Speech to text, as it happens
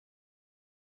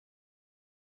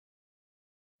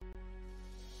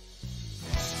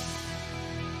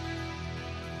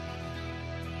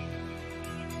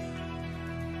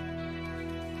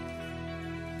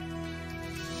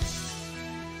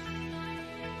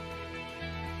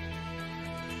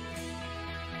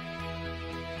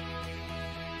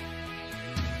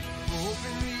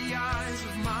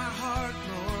my heart,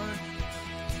 Lord.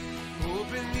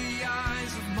 Open the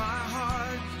eyes of my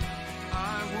heart.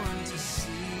 I want to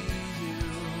see you.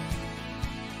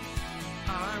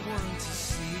 I want to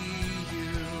see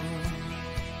you.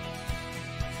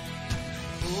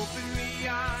 Open the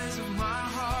eyes of my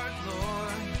heart,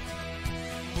 Lord.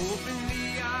 Open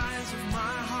the eyes of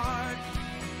my heart.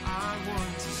 I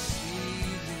want to see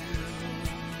you.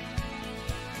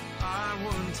 I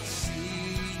want to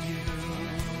see you.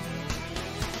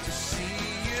 To see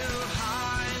you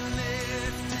high and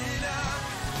lifted up,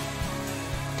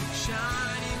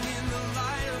 shining in the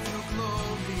light of your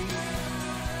glory.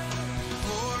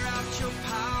 Pour out your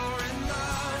power and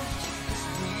love as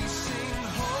we sing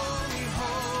holy,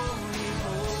 holy,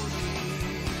 holy.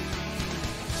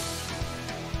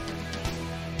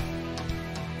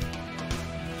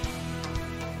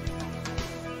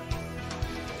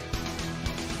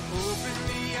 Open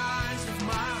the eyes of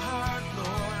my heart,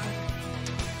 Lord.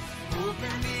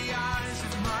 Open the eyes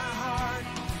of my heart.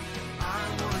 I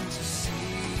want to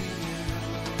see you.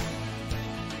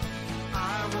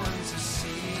 I want to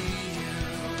see you.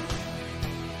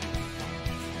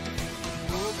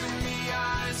 Open the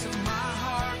eyes of my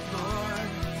heart, Lord.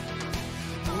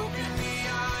 Open the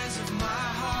eyes of my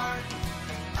heart.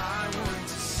 I want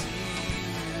to see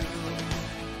you.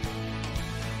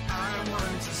 I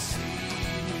want to see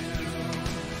you.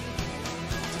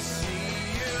 To see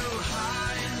you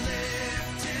high and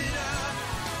lifted up,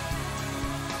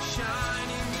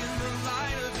 shining in the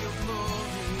light of your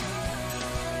glory.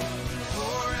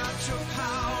 Pour out your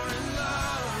power and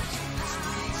love as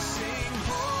we sing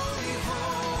holy,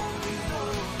 holy,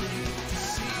 holy. To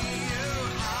see you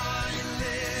high and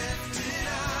lifted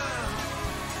up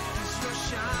as you're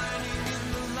shining in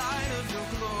the light of your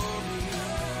glory.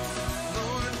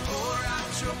 Lord, pour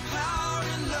out your power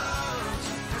and love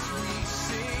as we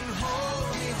sing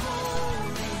holy,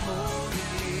 holy, holy.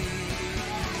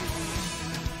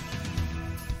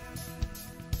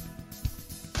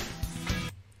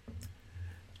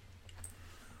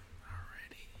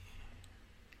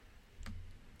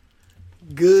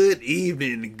 Good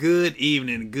evening, good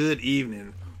evening, good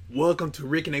evening. Welcome to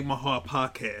Reconnect My Heart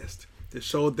podcast, the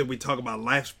show that we talk about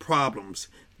life's problems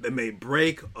that may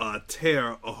break or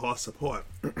tear our hearts apart.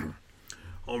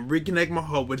 On Reconnect My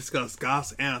Heart, we discuss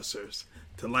God's answers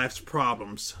to life's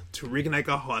problems to reconnect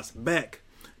our hearts back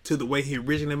to the way He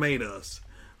originally made us.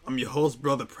 I'm your host,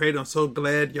 Brother Prater. I'm so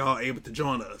glad y'all are able to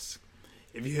join us.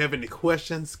 If you have any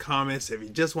questions, comments, if you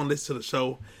just want to listen to the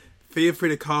show, feel free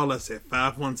to call us at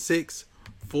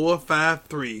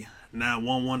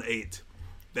 516-453-9118.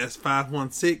 That's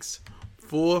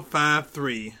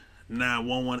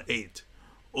 516-453-9118.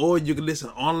 Or you can listen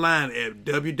online at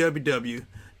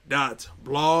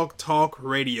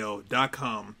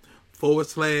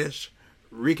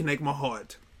www.blogtalkradio.com/Reconnect My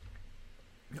Heart.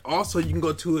 Also, you can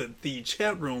go to the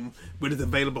chat room, which is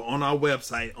available on our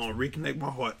website on Reconnect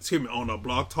My Heart. On our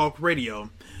Blog Talk Radio.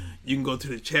 You can go to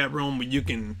the chat room where you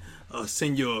can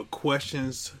send your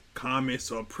questions, comments,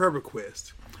 or prayer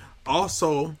requests.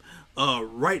 Also,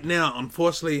 right now,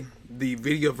 unfortunately, the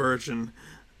video version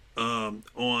on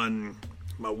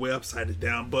my website is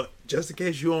down. But just in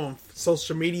case you're on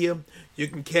social media, you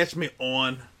can catch me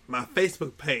on my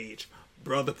Facebook page,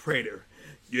 Brother Prater.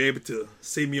 You're able to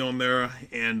see me on there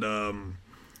and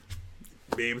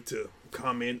be able to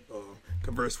comment or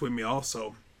converse with me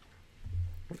also.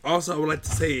 Also, I would like to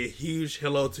say a huge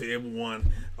hello to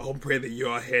everyone. I hope and pray that you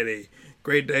all had a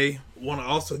great day. I want to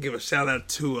also give a shout out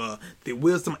to the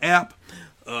Wisdom app.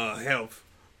 I have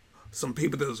some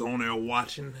people that's on there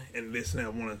watching and listening. I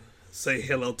want to say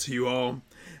hello to you all.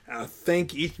 I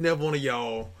thank each and every one of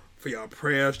y'all for your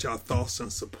prayers, your thoughts,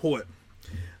 and support.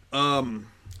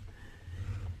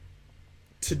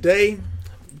 Today,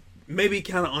 maybe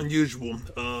kind of unusual.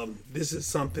 This is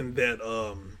something that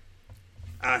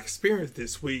I experienced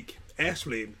this week,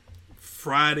 actually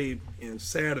Friday and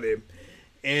Saturday,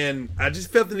 and I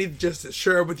just felt the need just to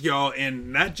share with y'all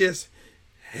and not just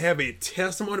have a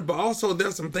testimony, but also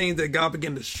there's some things that God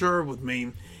began to share with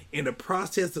me in the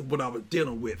process of what I was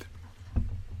dealing with.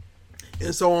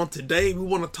 And so on today, we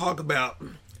want to talk about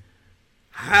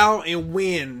how and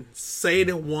when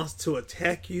Satan wants to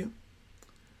attack you,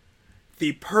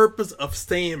 the purpose of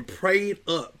staying prayed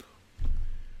up.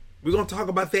 We're going to talk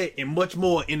about that and much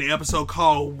more in the episode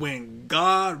called When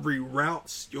God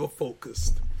Reroutes Your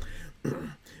Focus.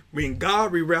 When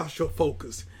God reroutes your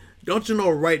focus. Don't you know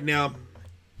right now,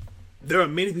 there are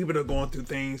many people that are going through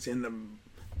things in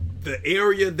the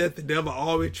area that the devil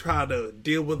always try to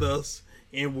deal with us,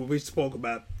 and what we spoke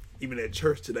about even at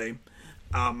church today.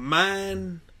 Our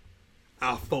mind,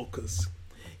 our focus.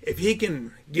 if he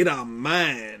can get our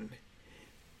mind,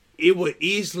 it will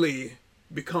easily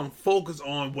become focused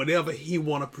on whatever he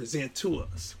want to present to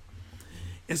us.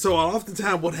 And so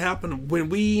oftentimes what happens when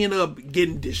we end up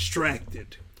getting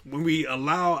distracted, when we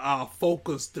allow our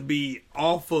focus to be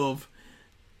off of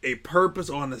a purpose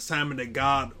or an assignment that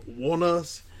God wants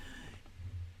us,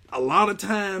 a lot of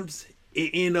times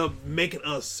it end up making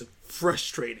us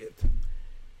frustrated.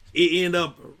 It end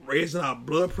up raising our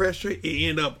blood pressure. It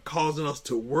end up causing us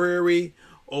to worry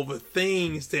over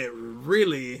things that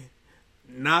really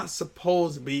not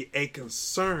supposed to be a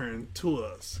concern to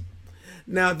us.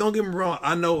 Now, don't get me wrong.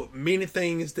 I know many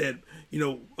things that,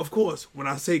 of course, when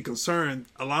I say concern,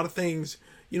 a lot of things,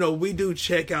 we do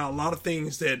check out a lot of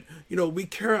things that, we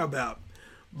care about.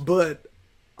 But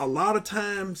a lot of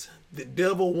times the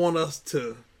devil wants us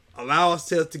to allow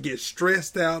ourselves to get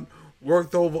stressed out,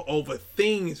 worked over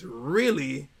things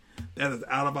really that is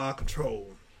out of our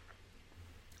control.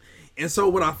 And so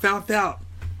what I found out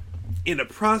in the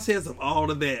process of all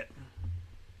of that,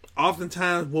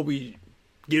 oftentimes what we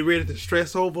get ready to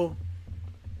stress over,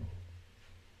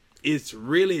 it's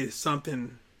really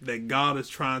something that God is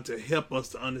trying to help us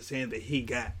to understand that He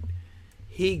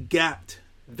got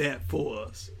that for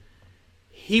us.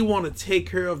 He want to take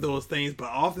care of those things,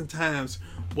 but oftentimes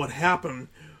what happened,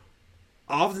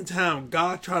 oftentimes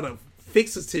God try to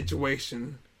fix a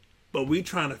situation, but we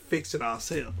trying to fix it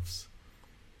ourselves.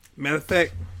 Matter of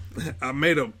fact, I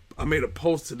made a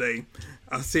post today.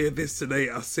 I said this today.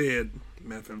 I said,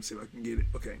 matter of fact, let me see if I can get it.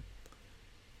 Okay.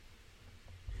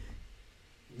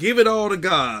 Give it all to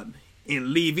God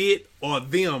and leave it or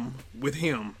them with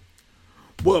Him.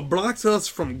 What blocks us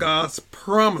from God's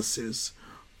promises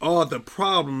are the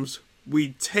problems we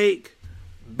take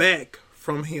back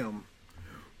from Him.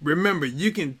 Remember,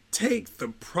 you can take the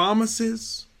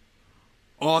promises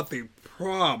or the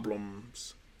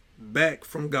problems back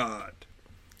from God,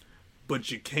 but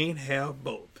you can't have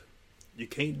both. You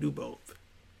can't do both.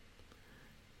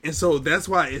 And so that's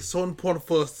why it's so important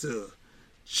for us to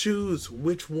choose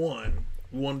which one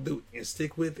we want to do and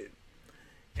stick with it.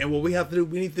 And what we have to do,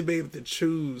 we need to be able to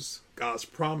choose God's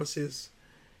promises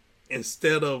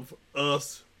instead of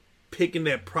us picking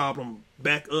that problem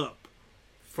back up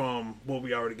from what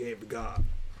we already gave to God.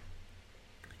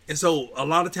 And so a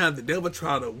lot of times the devil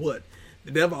try to what?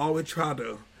 The devil always try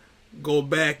to go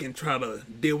back and try to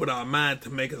deal with our mind to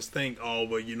make us think, oh,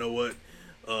 well, you know what?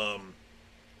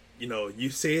 You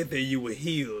said that you were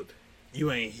healed.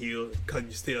 You ain't healed because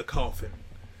you're still coughing.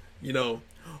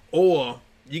 Or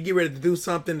you get ready to do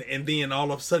something and then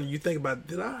all of a sudden you think about,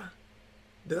 did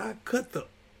I cut the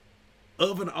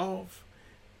oven off?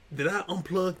 Did I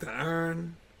unplug the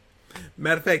iron?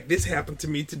 Matter of fact, this happened to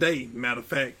me today. Matter of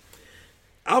fact,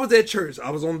 I was at church. I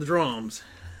was on the drums.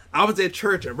 I was at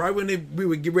church, and right when we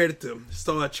would get ready to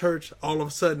start church, all of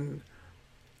a sudden,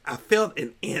 I felt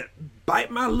an ant bite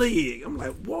my leg. I'm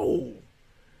like, whoa,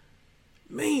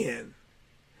 man.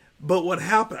 But what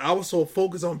happened, I was so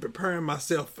focused on preparing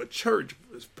myself for church,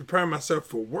 preparing myself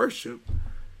for worship,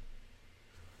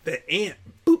 that ant,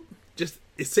 boop,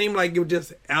 it seemed like it was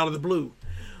just out of the blue.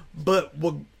 But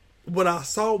what I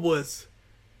saw was,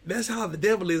 that's how the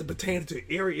devil is pertaining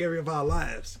to every area of our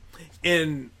lives.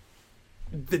 And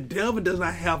the devil does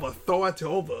not have authority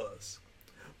over us.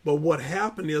 But what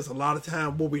happened is, a lot of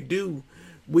time what we do,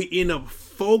 we end up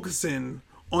focusing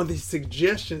on the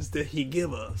suggestions that he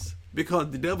give us.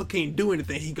 Because the devil can't do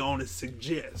anything, he can only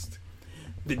suggest.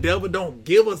 The devil don't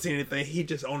give us anything, he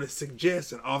just only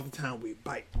suggests, and oftentimes we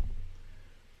bite.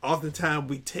 Oftentimes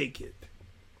we take it.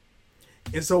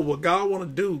 And so what God want to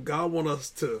do, God want us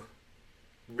to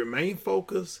remain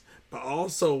focused, but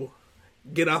also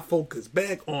get our focus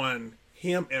back on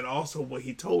Him and also what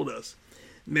He told us.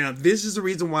 Now, this is the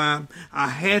reason why I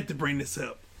had to bring this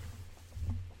up.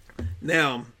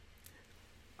 Now,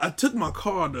 I took my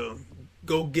car to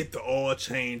go get the oil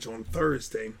change on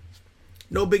Thursday.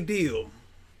 No big deal.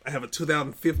 I have a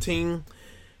 2015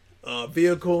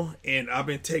 vehicle, and I've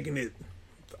been taking it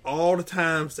all the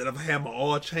times that I've had my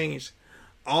oil changed.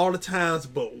 All the times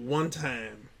but one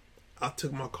time, I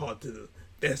took my car to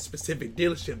that specific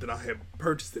dealership that I had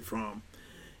purchased it from.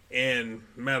 And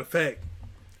matter of fact,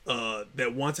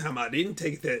 that one time I didn't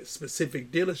take that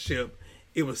specific dealership,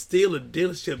 it was still a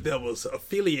dealership that was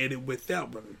affiliated with that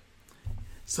one.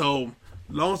 So,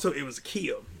 it was a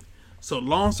Kia. So,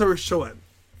 long story short,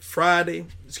 Thursday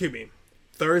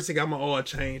got my oil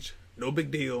change, no big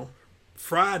deal.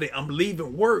 Friday, I'm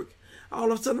leaving work.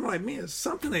 All of a sudden, I'm like, man,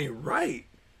 something ain't right.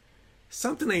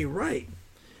 Something ain't right.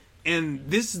 And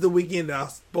this is the weekend that I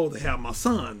was supposed to have my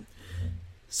son.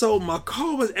 So my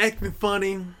car was acting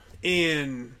funny,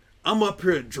 and I'm up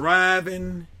here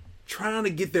driving, trying to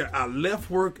get there. I left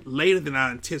work later than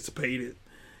I anticipated,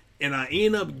 and I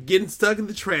ended up getting stuck in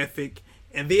the traffic,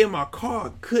 and then my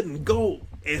car couldn't go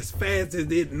as fast as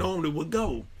it normally would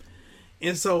go.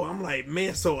 And so I'm like,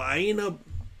 man, so I ended up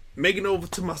making it over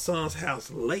to my son's house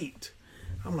late.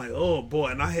 I'm like, oh boy.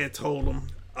 And I had told him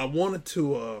I wanted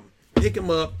to pick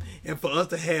him up and for us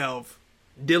to have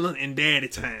Dylan and Daddy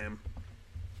time.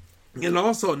 And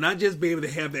also not just be able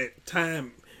to have that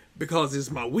time because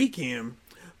it's my weekend,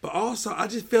 but also I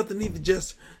just felt the need to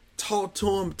just talk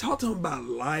to him about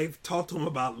life, talk to him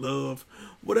about love,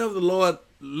 whatever the Lord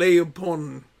lay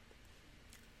upon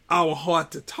our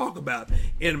heart to talk about.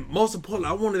 And most importantly,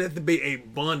 I wanted that to be a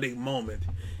bonding moment.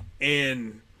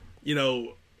 And, you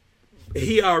know,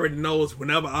 he already knows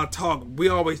whenever I talk, we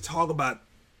always talk about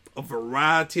a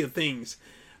variety of things.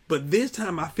 But this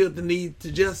time I felt the need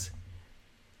to just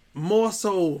more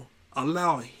so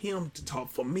allow him to talk,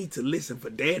 for me to listen, for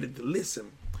Daddy to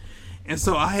listen. And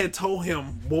so I had told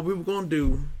him what we were going to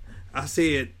do. I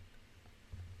said,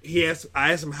 I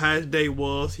asked him how his day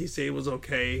was. He said it was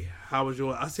okay. How was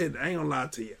yours? I said, I ain't gonna lie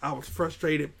to you. I was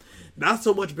frustrated. Not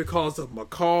so much because of my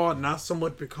car, not so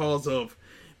much because of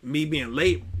me being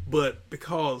late, but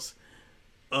because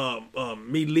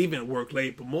me leaving work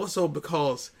late, but more so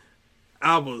because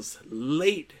I was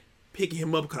late picking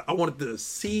him up because I wanted to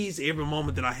seize every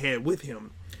moment that I had with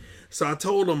him. So I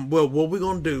told him, well, what we're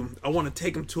going to do, I want to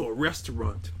take him to a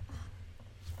restaurant.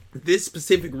 This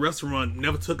specific restaurant,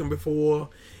 never took him before.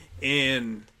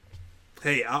 And,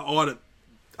 hey, I ordered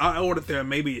there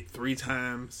maybe 3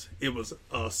 times. It was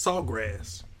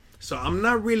Sawgrass. So I'm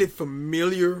not really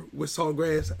familiar with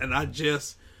Sawgrass. And I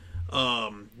just,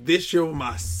 this year was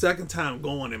my second time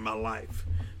going in my life.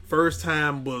 First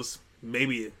time was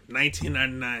maybe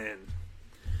 1999.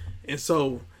 And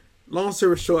so, long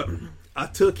story short, I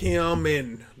took him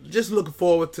and just looking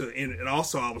forward to, and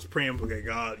also I was praying, okay,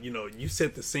 God, you know, you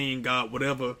set the scene, God,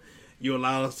 whatever you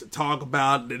allow us to talk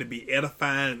about, let it be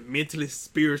edifying mentally,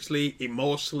 spiritually,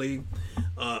 emotionally,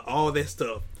 all that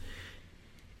stuff.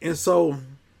 And so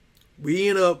we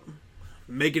end up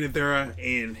making it there,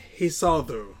 and he saw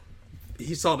the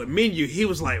menu. He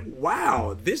was like,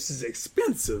 wow, this is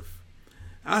expensive.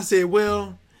 I said,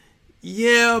 well,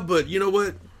 yeah, but you know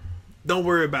what? Don't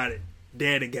worry about it.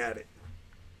 Daddy got it.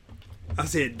 I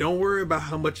said, don't worry about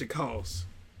how much it costs.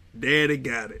 Daddy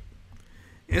got it.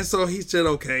 And so he said,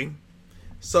 okay.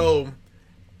 So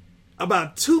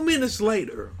about 2 minutes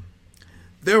later,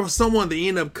 there was someone that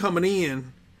ended up coming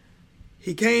in.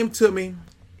 He came to me.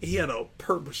 He had a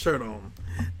purple shirt on.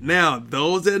 Now,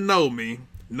 those that know me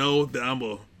know that I'm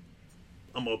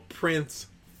a Prince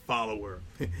follower.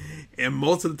 And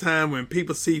most of the time when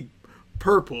people see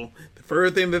purple, the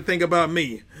first thing they think about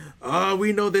me,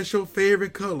 we know that's your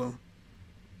favorite color.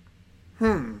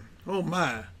 Oh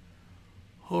my.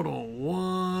 Hold on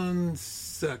one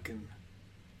second.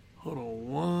 Look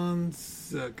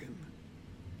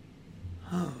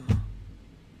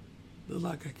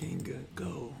like I can't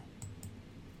go.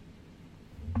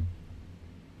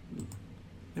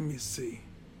 Let me see.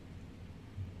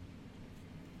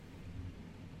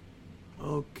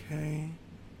 Okay.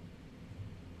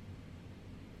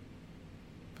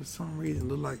 For some reason,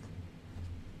 look like.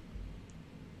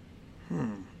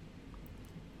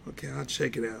 Okay, I'll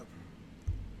check it out.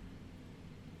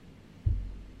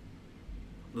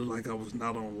 Look like I was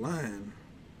not online.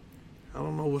 I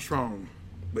don't know what's wrong.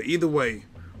 But either way,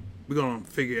 we're going to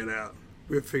figure it out.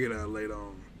 We'll figure it out later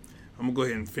on. I'm going to go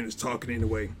ahead and finish talking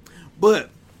anyway. But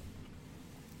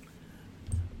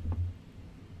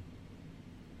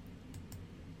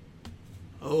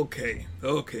okay,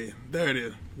 there it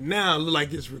is. Now it look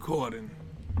like it's recording.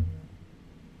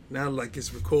 I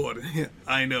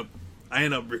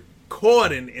end up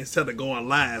recording instead of going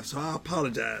live, so I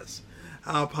apologize.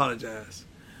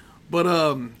 But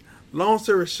long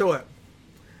story short,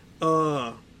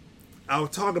 I was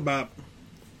talking about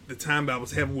the time that I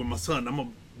was having with my son. I'm gonna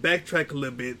backtrack a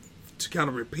little bit to kind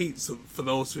of repeat, so for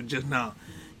those who are just now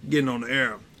getting on the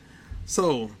air.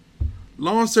 So,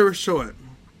 long story short,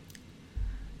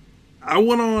 I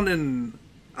went on and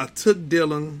I took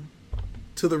Dylan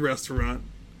to the restaurant.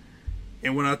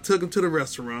 And when I took him to the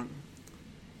restaurant,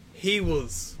 he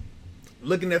was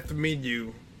looking at the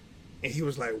menu and he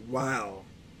was like, wow,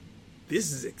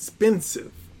 this is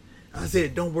expensive. I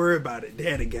said, don't worry about it.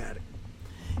 Daddy got it.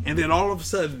 And then all of a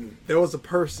sudden, there was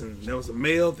a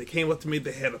male that came up to me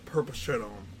that had a purple shirt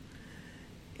on.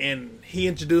 And he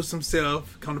introduced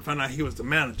himself, come to find out he was the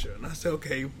manager. And I said,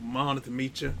 okay, I'm honored to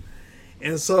meet you.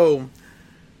 And so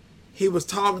he was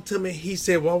talking to me. He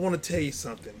said, well, I want to tell you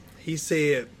something. He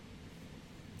said,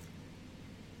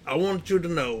 I want you to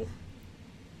know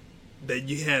that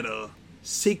you had a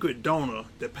secret donor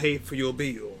that paid for your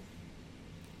bill.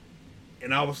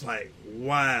 And I was like,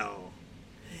 wow.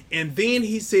 And then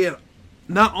he said,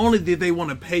 not only did they want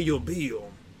to pay your bill,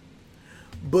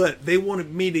 but they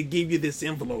wanted me to give you this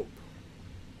envelope.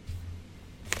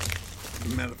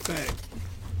 Matter of fact,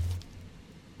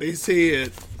 they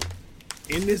said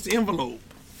in this envelope,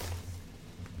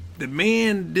 the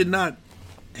man did not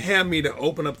have me to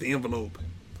open up the envelope.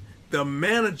 The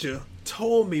manager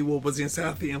told me what was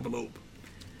inside the envelope.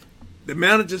 The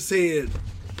manager said,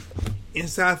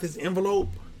 inside this envelope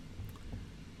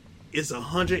is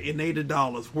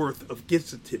 $180 worth of gift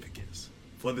certificates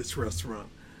for this restaurant.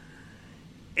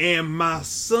 And my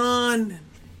son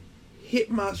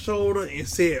hit my shoulder and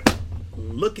said,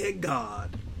 look at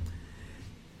God.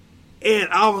 And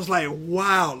I was like,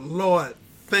 wow, Lord,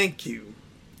 thank you.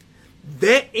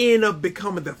 That ended up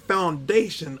becoming the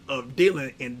foundation of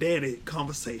Dylan and Daddy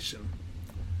conversation.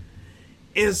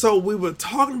 And so we were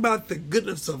talking about the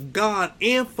goodness of God,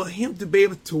 and for him to be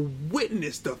able to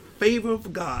witness the favor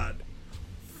of God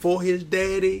for his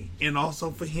daddy and also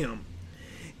for him.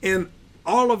 And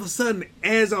all of a sudden,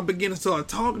 as I began to start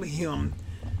talking to him,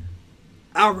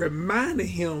 I reminded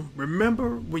him,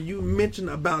 remember when you mentioned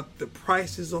about the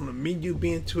prices on the menu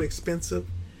being too expensive?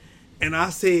 And I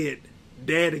said,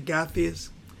 Daddy got this.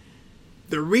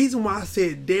 The reason why I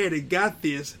said Daddy got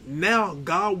this, now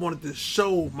God wanted to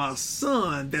show my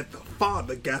son that the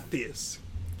Father got this.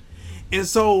 And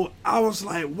so I was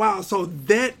like, wow. So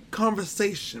that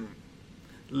conversation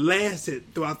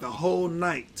lasted throughout the whole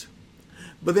night.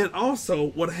 But then also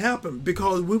what happened,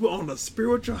 because we were on a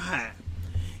spiritual high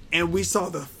and we saw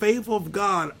the favor of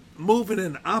God moving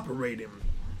and operating,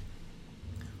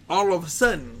 all of a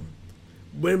sudden,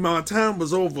 when my time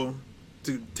was over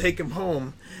to take him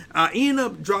home, I end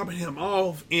up dropping him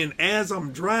off, and as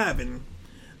I'm driving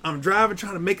trying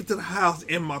to make it to the house,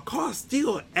 and my car's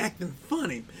still acting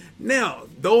funny. Now,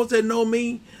 those that know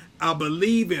me, I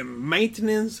believe in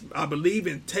maintenance. I believe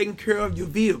in taking care of your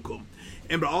vehicle.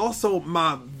 And also,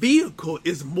 my vehicle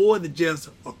is more than just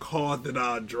a car that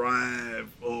I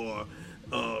drive or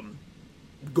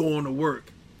going to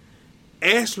work.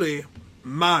 Actually,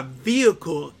 my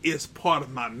vehicle is part of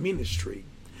my ministry,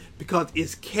 because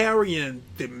it's carrying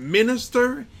the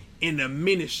minister in the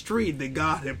ministry that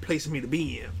God had placed me to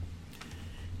be in.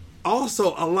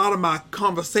 Also, a lot of my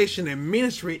conversation and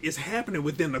ministry is happening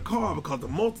within the car, because the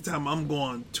most of the time I'm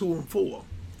going to and fro.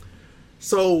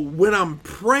 So when I'm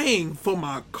praying for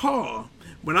my car,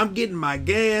 when I'm getting my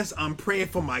gas, I'm praying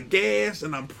for my gas,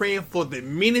 and I'm praying for the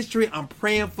ministry. I'm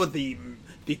praying for the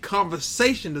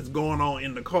conversation that's going on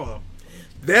in the car.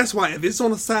 That's why, if it's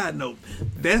on a side note,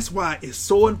 that's why it's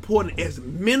so important as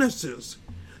ministers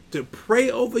to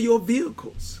pray over your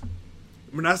vehicles.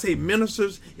 When I say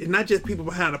ministers, it's not just people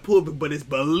behind the pulpit, but it's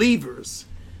believers.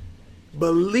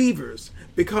 Believers.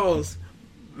 Because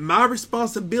my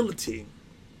responsibility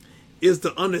is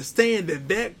to understand that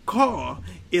that car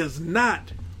is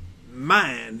not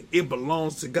mine. It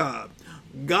belongs to God.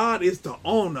 God is the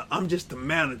owner. I'm just the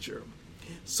manager.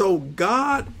 So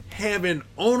God having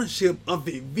ownership of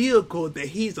the vehicle that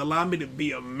he's allowed me to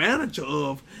be a manager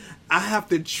of, I have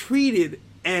to treat it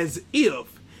as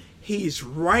if he's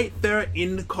right there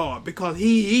in the car, because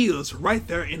he is right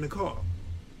there in the car.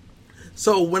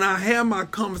 So when I have my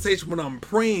conversation, when I'm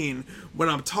praying, when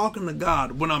I'm talking to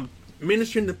God, when I'm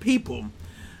ministering to people,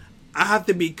 I have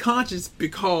to be conscious,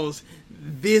 because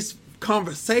this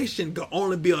conversation can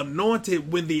only be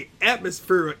anointed when the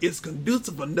atmosphere is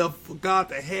conducive enough for God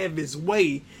to have his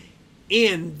way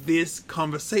in this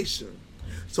conversation.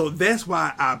 So that's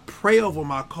why I pray over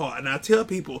my car, and I tell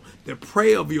people to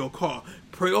pray over your car,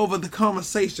 pray over the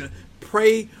conversation,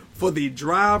 pray for the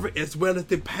driver as well as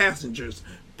the passengers,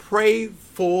 pray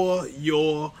for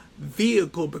your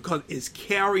vehicle, because it's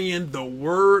carrying the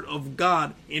word of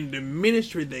God in the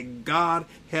ministry that God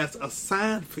has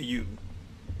assigned for you.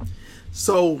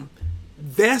 So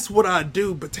that's what I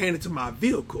do pertaining to my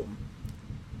vehicle.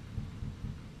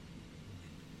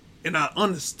 And I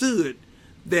understood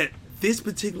that this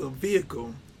particular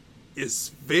vehicle is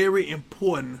very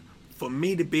important for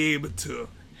me to be able to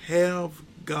have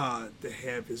God to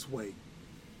have his way.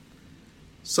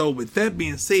 So with that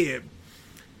being said,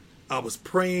 I was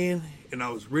praying and I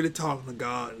was really talking to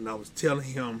God, and I was telling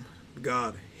him,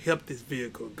 God, help this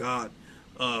vehicle. God,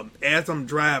 as I'm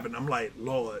driving, I'm like,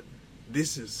 Lord,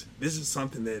 this is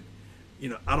something that,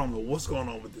 I don't know what's going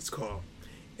on with this car.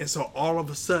 And so all of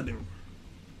a sudden,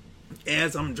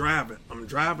 as I'm driving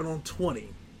on 20,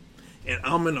 and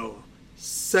I'm in a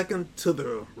second to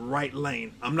the right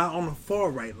lane. I'm not on the far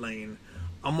right lane.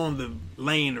 I'm on the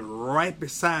lane right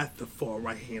beside the far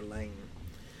right-hand lane.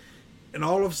 And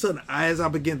all of a sudden, as I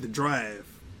begin to drive,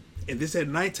 and this at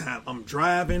nighttime, I'm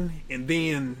driving, and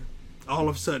then all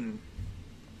of a sudden,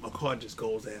 my car just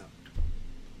goes out.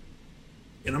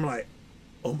 And I'm like,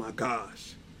 oh my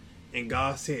gosh. And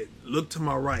God said, look to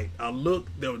my right. I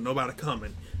looked, there was nobody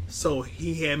coming. So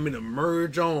he had me to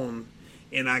merge on,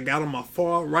 and I got on my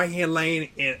far right-hand lane,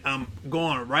 and I'm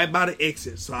going right by the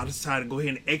exit. So I decided to go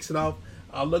ahead and exit off.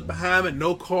 I look behind me,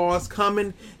 no cars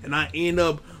coming, and I end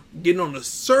up getting on the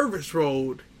service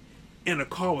road, and the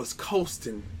car was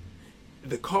coasting.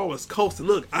 The car was coasting.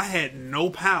 Look, I had no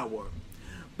power.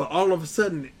 But all of a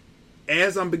sudden,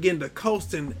 as I'm beginning to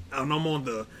coasting, and I'm on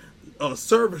the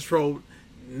service road,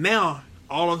 now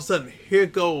all of a sudden, here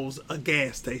goes a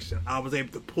gas station. I was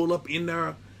able to pull up in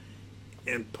there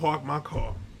and park my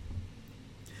car.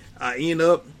 I end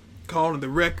up calling the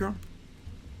wrecker.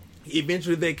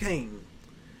 Eventually they came.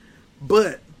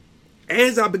 But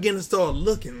as I began to start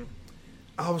looking,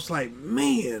 I was like,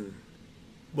 man,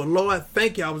 well, Lord,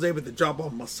 thank you. I was able to drop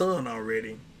off my son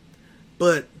already.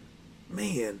 But,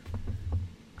 man,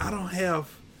 I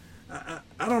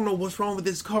don't know what's wrong with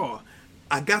this car.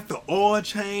 I got the oil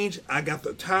change. I got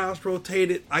the tires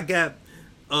rotated. I got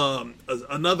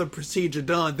another procedure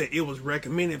done that it was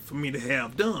recommended for me to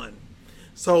have done.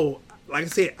 So, like I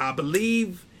said, I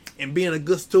believe in being a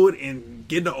good steward and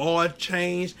getting the oil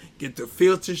changed, get the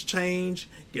filters changed,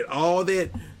 get all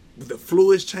that, the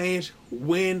fluids changed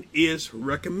when it's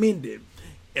recommended.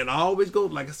 And I always go,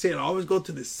 like I said, I always go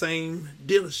to the same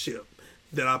dealership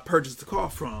that I purchased the car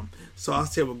from. So I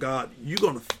said, well, God,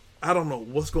 I don't know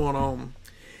what's going on.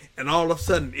 And all of a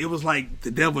sudden, it was like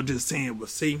the devil just saying, well,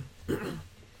 see,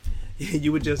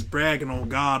 you were just bragging on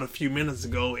God a few minutes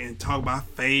ago and talking about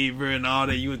favor and all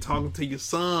that. You were talking to your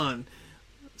son.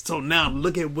 So now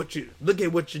look at what you're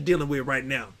dealing with right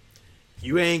now.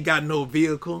 You ain't got no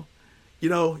vehicle. You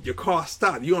know, your car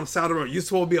stopped. You're on the side of the road. You're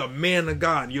supposed to be a man of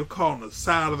God. You're caught on the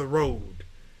side of the road.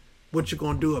 What you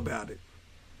gonna do about it?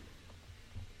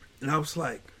 And I was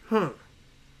like,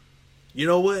 you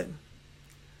know what?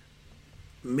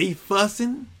 Me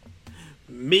fussing,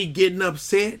 me getting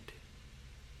upset,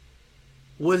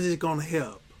 what is it gonna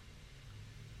help?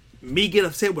 Me get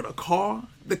upset with a car?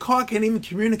 The car can't even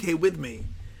communicate with me.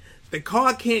 The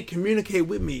car can't communicate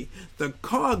with me. The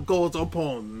car goes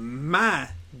upon my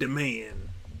demand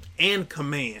and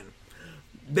command.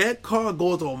 That car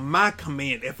goes on my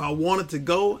command. If I wanted to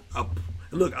go, I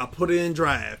put it in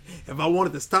drive. If I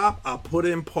wanted to stop, I put it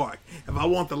in park. If I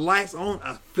want the lights on,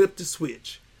 I flip the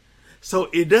switch. So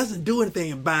it doesn't do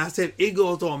anything by itself. It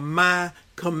goes on my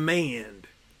command.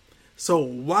 So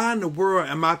why in the world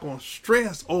am I going to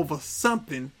stress over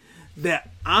something that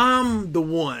I'm the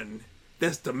one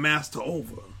that's the master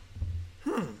over? I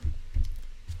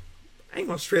ain't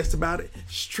going to stress about it.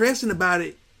 Stressing about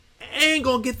it ain't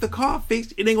going to get the car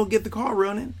fixed. It ain't going to get the car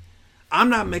running. I'm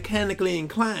not mechanically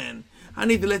inclined. I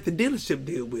need to let the dealership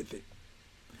deal with it.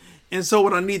 And so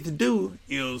what I need to do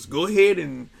is go ahead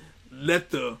and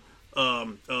let the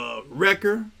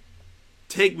wrecker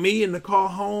take me in the car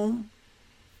home,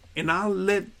 and I'll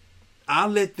let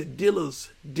the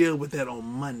dealers deal with that on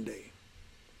Monday.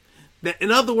 That,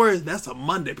 in other words, that's a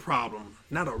Monday problem,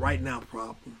 not a right now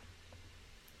problem.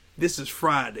 This is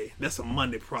Friday. That's a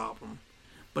Monday problem.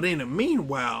 But in the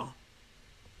meanwhile,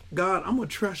 God, I'm going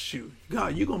to trust you.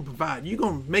 God, you're going to provide. You're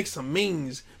going to make some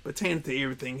means pertaining to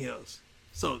everything else.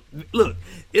 So, look,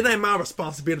 it ain't my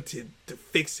responsibility to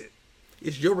fix it.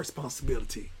 It's your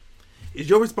responsibility. It's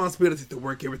your responsibility to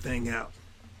work everything out.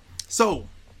 So,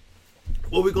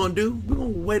 what we're going to do, we're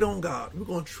going to wait on God. We're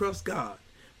going to trust God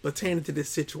pertaining to this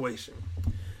situation.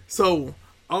 So,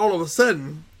 all of a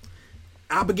sudden,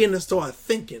 I begin to start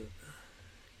thinking.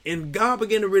 And God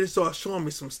began to really start showing me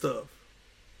some stuff.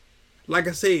 Like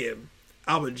I said,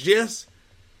 I was just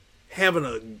having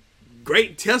a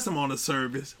great testimony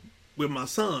service with my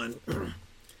son.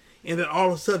 And then all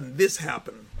of a sudden, this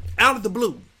happened. Out of the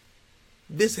blue,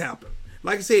 this happened.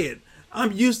 Like I said,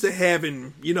 I'm used to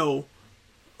having,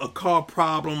 a car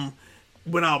problem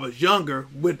when I was younger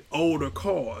with older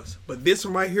cars. But this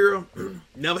one right here,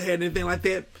 never had anything like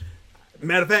that.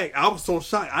 Matter of fact, I was so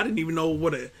shocked. I didn't even know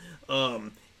what a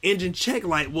engine check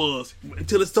light was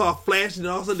until it started flashing,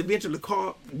 and all of a sudden, eventually the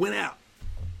car went out.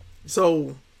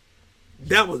 So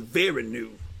that was very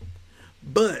new.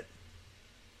 But,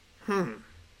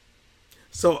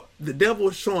 so the devil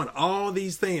was showing all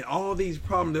these things, all these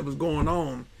problems that was going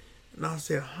on. And I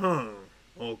said,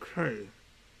 okay.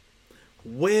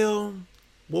 Well,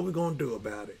 what we going to do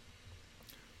about it?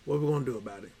 What we going to do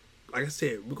about it? Like I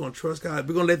said, we're going to trust God.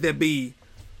 We're going to let that be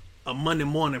a Monday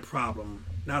morning problem,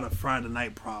 not a Friday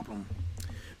night problem.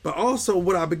 But also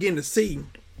what I begin to see,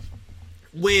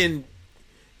 when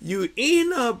you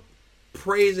end up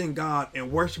praising God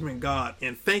and worshiping God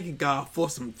and thanking God for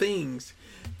some things,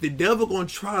 the devil gonna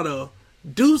try to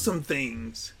do some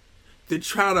things to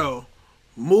try to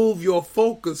move your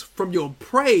focus from your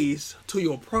praise to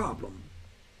your problem.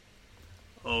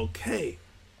 Okay.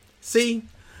 See,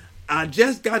 I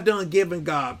just got done giving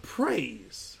God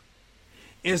praise.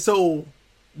 And so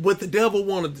what the devil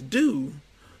wanted to do,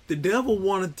 the devil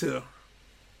wanted to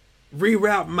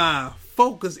reroute my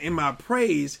focus in my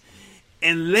praise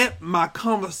and let my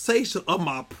conversation of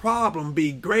my problem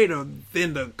be greater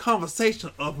than the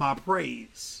conversation of my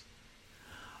praise.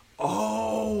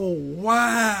 Oh,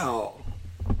 wow.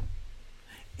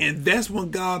 And that's when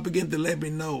God began to let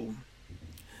me know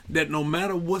that no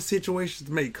matter what situations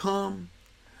may come,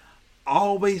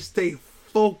 always stay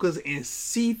focused and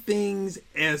see things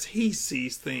as He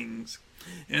sees things.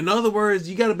 In other words,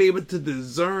 you got to be able to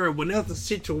discern whenever the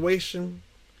situation,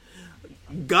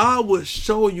 God will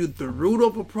show you the root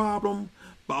of a problem,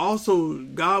 but also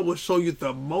God will show you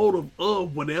the motive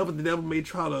of whatever the devil may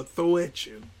try to throw at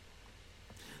you.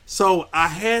 So I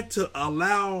had to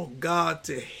allow God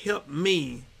to help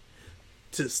me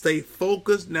to stay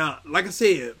focused. Now, like I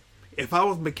said, if I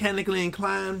was mechanically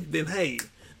inclined, then hey,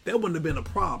 that wouldn't have been a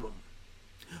problem.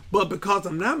 But because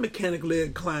I'm not mechanically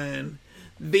inclined,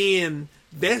 then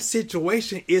that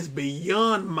situation is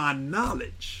beyond my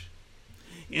knowledge.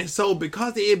 And so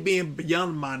because of it being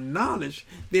beyond my knowledge,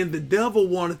 then the devil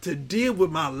wanted to deal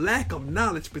with my lack of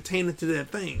knowledge pertaining to that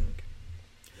thing.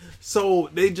 So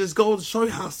they just go to show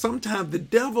you how sometimes the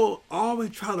devil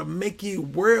always try to make you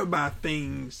worry about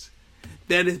things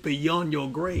that is beyond your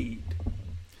grade.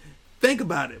 Think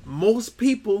about it. Most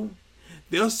people,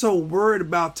 they're so worried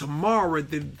about tomorrow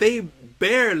that they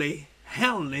barely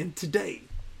handling today.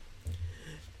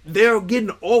 They're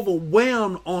getting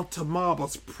overwhelmed on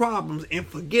tomorrow's problems and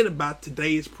forget about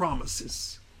today's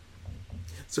promises.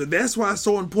 So that's why it's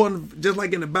so important, just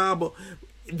like in the Bible,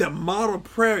 the model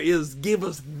prayer is, give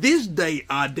us this day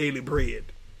our daily bread.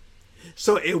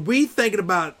 So if we thinking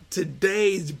about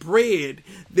today's bread,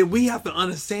 then we have to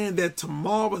understand that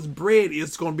tomorrow's bread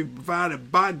is going to be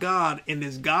provided by God, and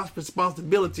it's God's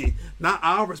responsibility, not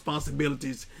our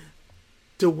responsibilities,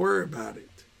 to worry about it,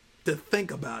 to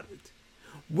think about it.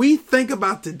 We think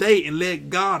about today and let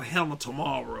God handle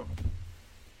tomorrow.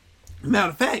 Matter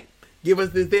of fact, give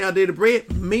us this day our daily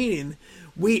bread, meaning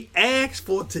we ask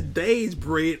for today's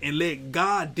bread and let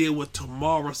God deal with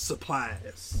tomorrow's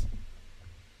supplies.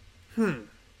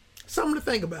 Something to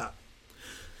think about.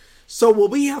 So what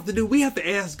we have to do, we have to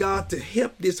ask God to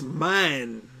help this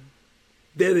mind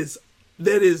that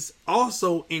is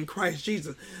also in Christ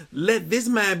Jesus. Let this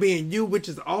mind be in you, which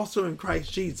is also in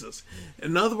Christ Jesus.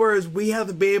 In other words, we have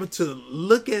to be able to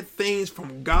look at things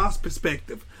from God's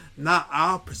perspective, not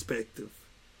our perspective.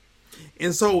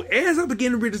 And so as I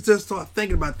began to really just start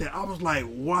thinking about that, I was like,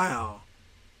 wow.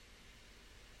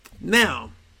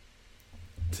 Now,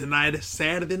 tonight is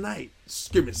Sunday night.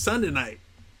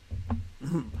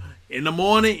 In the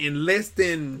morning, in less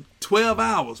than 12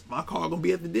 hours, my car gonna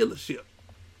be at the dealership.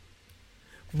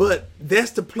 But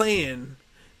that's the plan,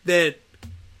 that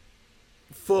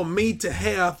for me to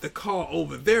have the car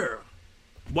over there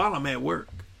while I'm at work.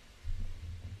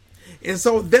 And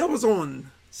so that was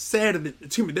on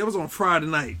that was on Friday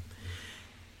night.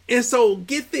 And so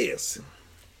get this,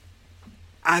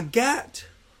 I got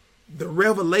the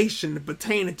revelation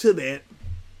pertaining to that,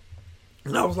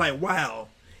 and I was like, wow.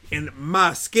 And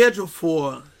my schedule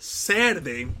for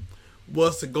Saturday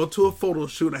was to go to a photo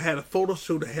shoot. I had a photo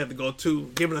shoot I had to go to.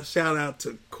 Giving a shout out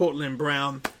to Cortland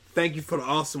Brown. Thank you for the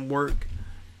awesome work.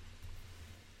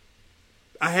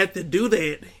 I had to do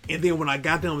that, and then when I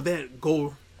got done with that,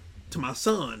 go to my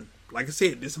son. Like I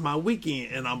said, this is my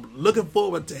weekend, and I'm looking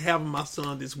forward to having my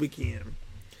son this weekend.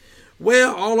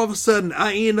 Well, all of a sudden,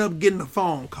 I ended up getting a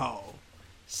phone call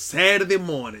Saturday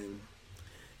morning,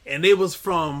 and it was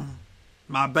from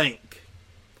my bank.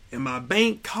 And my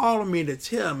bank calling me to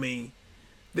tell me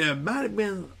there might have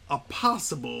been a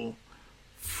possible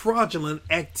fraudulent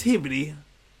activity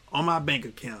on my bank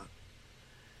account.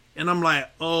 And I'm like,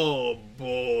 oh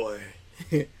boy.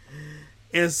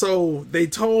 And so they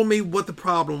told me what the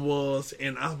problem was,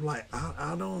 and I'm like,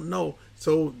 I don't know.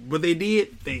 So what they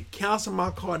did, they canceled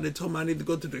my card. They told me I need to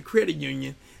go to the credit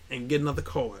union and get another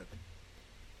card.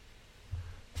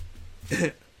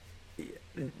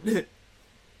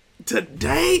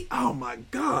 Today, oh my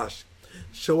gosh.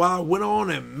 So I went on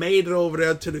and made it over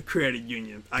there to the credit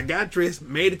union. I got dressed,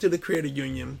 made it to the credit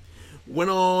union, went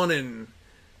on and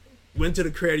went to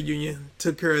the credit union,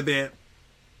 took care of that,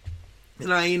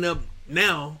 and I end up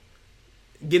now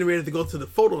getting ready to go to the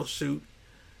photo shoot,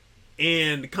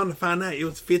 and come to find out it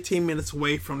was 15 minutes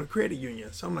away from the credit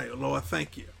union. So I'm like, Lord,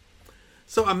 thank you.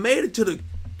 So I made it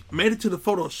to the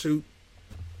photo shoot,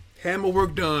 had my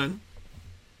work done.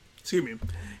 Excuse me,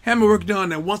 had my work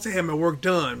done. And once I had my work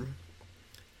done,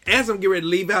 as I'm getting ready to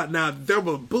leave out, now there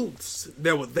were booths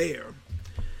that were there.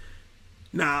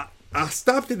 Now I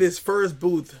stopped at this first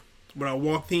booth when I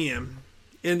walked in,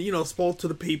 and spoke to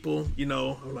the people.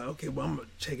 I'm like, okay, well, I'm gonna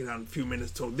check it out in a few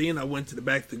minutes. So then I went to the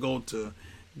back to go to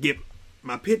get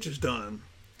my pictures done.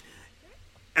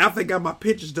 After I got my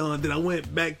pictures done, then I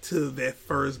went back to that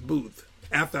first booth.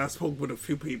 After I spoke with a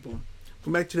few people,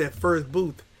 went back to that first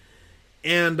booth,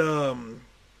 and I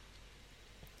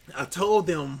told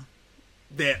them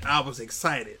that I was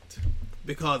excited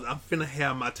because I'm finna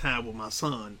have my time with my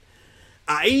son.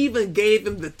 I even gave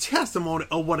them the testimony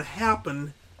of what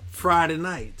happened Friday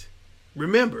night.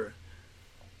 Remember,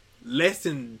 less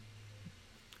than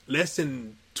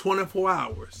 24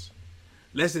 hours.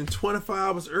 Less than 24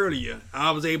 hours earlier,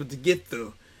 I was able to get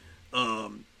the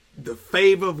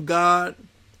favor of God,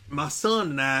 my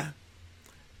son and I,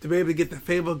 to be able to get the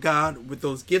favor of God with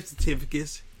those gift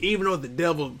certificates, even though the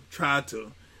devil tried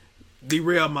to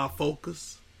derail my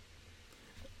focus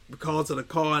because of the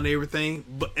car and everything.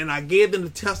 And I gave them the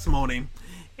testimony,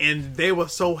 and they were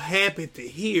so happy to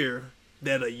hear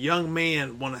that a young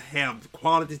man want to have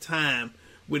quality time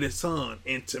with his son.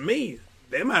 And to me,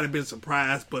 they might have been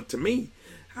surprised, but to me,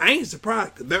 I ain't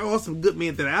surprised, because there are some good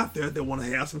men that are out there that want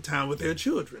to have some time with their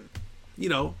children.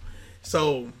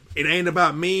 So it ain't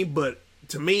about me, but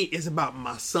to me, it's about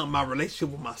my son, my relationship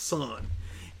with my son.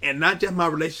 And not just my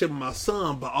relationship with my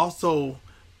son, but also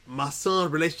my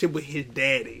son's relationship with his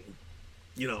daddy.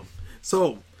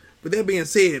 So with that being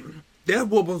said, that's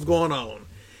what was going on.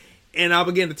 And I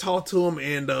began to talk to him,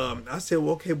 and I said,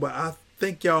 well, okay, but I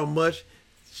thank y'all much.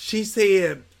 She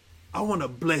said, I want to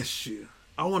bless you.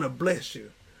 I want to bless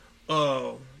you.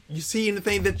 You see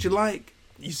anything that you like?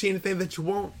 You see anything that you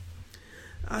want?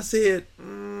 I said,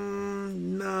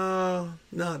 no,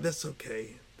 that's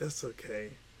okay. That's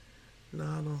okay. No,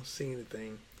 I don't see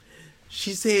anything.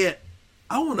 She said,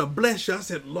 I want to bless you. I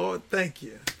said, Lord, thank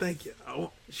you. Thank you.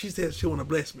 She said she want to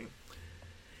bless me.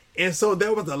 And so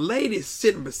there was a lady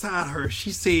sitting beside her.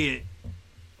 She said,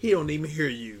 he don't even hear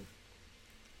you.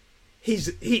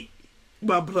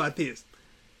 Well, I'll put it like this.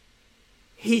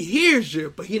 He hears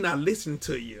you, but he not listening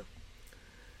to you.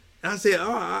 And I said,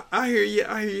 oh, I hear you.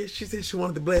 I hear you. She said she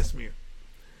wanted to bless me.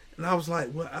 And I was like,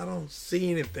 well, I don't see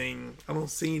anything. I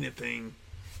don't see anything.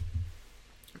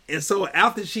 And so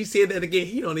after she said that again,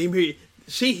 he don't even hear you.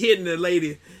 She hitting the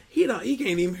lady. He can't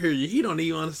even hear you. He don't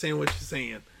even understand what you're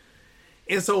saying.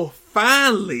 And so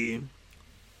finally,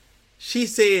 she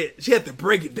said, she had to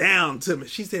break it down to me.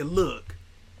 She said, look,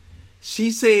 she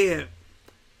said,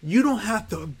 you don't have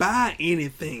to buy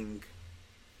anything.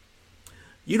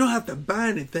 You don't have to buy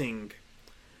anything.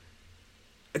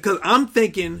 Because I'm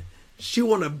thinking she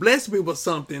want to bless me with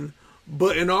something,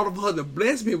 but in order for her to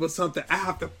bless me with something, I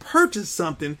have to purchase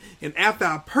something. And after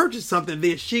I purchase something,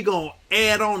 then she going to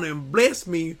add on and bless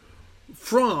me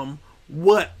from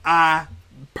what I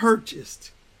purchased.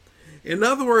 In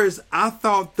other words, I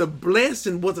thought the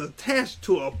blessing was attached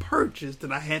to a purchase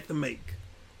that I had to make.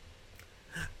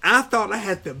 I thought I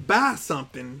had to buy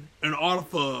something in order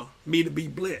for me to be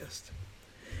blessed.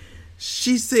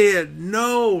 She said,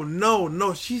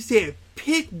 no. She said,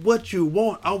 pick what you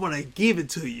want. I want to give it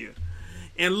to you.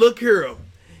 And look here,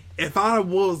 if I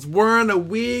was wearing a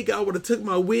wig, I would have took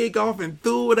my wig off and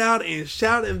threw it out and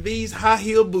shouted in these high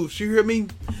heel boots. You hear me?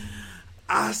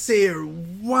 I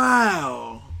said,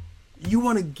 wow, you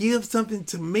want to give something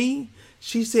to me?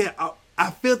 She said,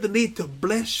 I feel the need to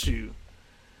bless you.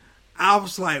 I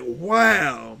was like,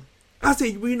 wow. I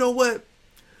said, well, you know what?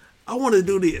 I want to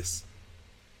do this.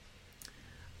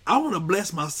 I want to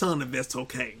bless my son if that's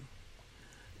okay.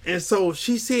 And so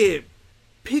she said,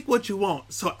 pick what you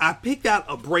want. So I picked out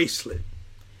a bracelet.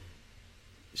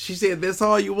 She said, that's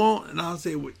all you want? And I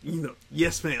said, well,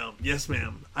 yes, ma'am. Yes,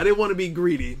 ma'am. I didn't want to be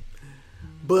greedy,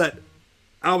 but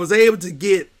I was able to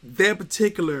get that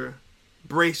particular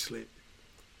bracelet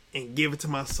and give it to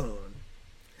my son.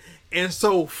 And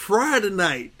so Friday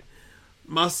night,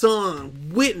 my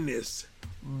son witnessed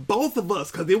both of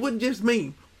us, because it wasn't just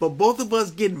me, but both of us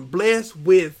getting blessed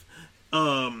with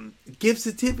gift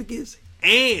certificates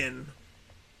and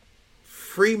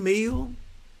free meal.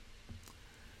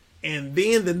 And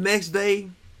then the next day,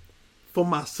 for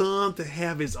my son to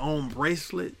have his own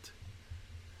bracelet.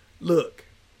 Look,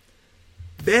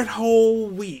 that whole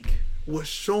week was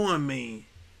showing me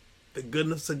the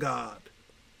goodness of God.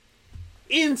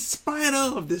 In spite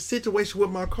of the situation with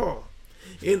my car.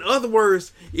 In other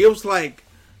words, it was like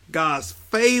God's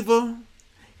favor,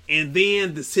 and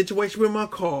then the situation with my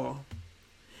car,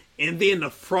 and then the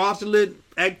fraudulent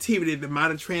activity that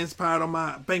might have transpired on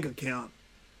my bank account.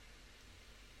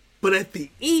 But at the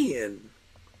end,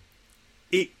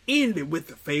 it ended with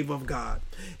the favor of God.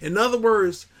 In other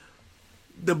words,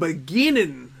 the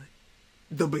beginning,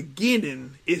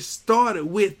 it started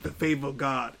with the favor of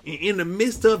God. And in the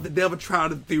midst of the devil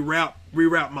tried to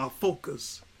reroute my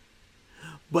focus.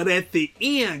 But at the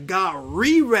end, God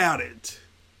rerouted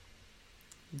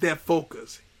that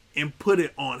focus and put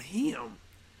it on him,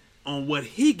 on what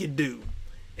he could do.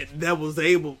 And I was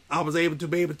able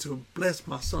to bless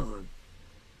my son.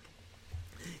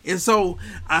 And so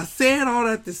I said all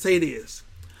that to say this.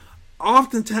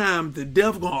 Oftentimes the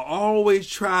devil gonna always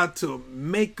try to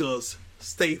make us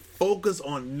stay focused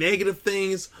on negative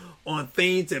things, on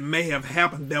things that may have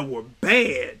happened that were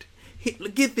bad.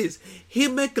 Get this.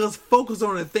 He'll make us focus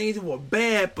on the things that were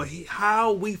bad, but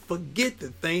how we forget the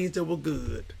things that were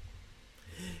good.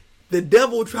 The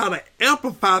devil will try to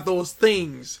amplify those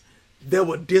things that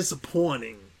were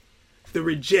disappointing. The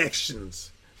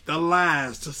rejections, the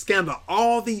lies, the scandal,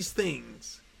 all these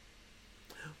things.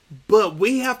 But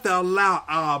we have to allow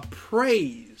our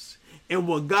praise and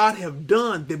what God have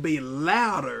done to be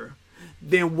louder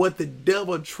than what the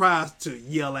devil tries to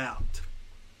yell out.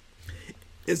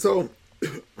 And so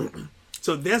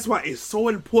that's why it's so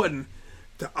important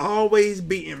to always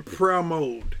be in prayer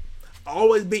mode.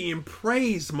 Always be in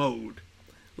praise mode.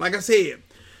 Like I said,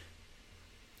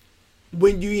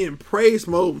 when you're in praise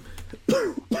mode,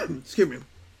 excuse me,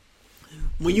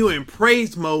 when you're in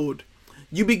praise mode,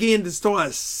 you begin to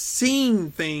start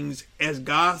seeing things as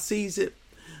God sees it.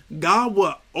 God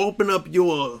will open up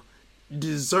your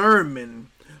discernment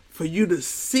for you to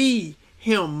see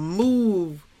him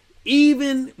move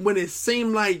even when it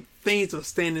seems like things are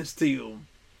standing still.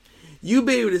 You'll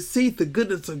be able to see the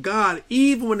goodness of God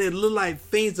even when it looks like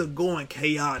things are going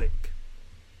chaotic.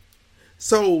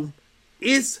 So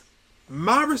it's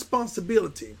my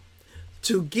responsibility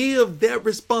to give that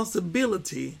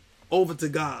responsibility over to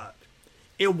God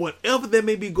in whatever that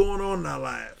may be going on in our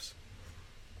lives.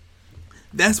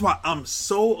 That's why I'm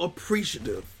so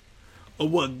appreciative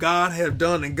of what God has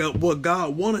done and what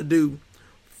God want to do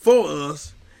for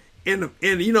us. And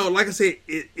you know, like I said,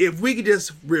 if we could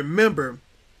just remember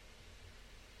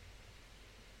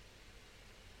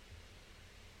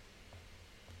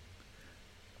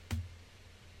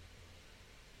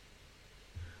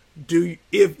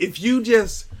if you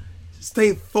just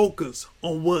stay focused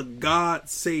on what God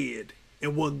said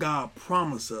and what God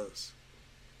promised us,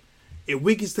 if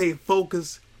we can stay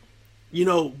focused, you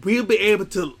know, we'll be able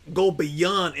to go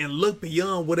beyond and look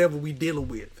beyond whatever we're dealing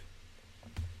with.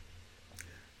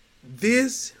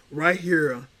 This right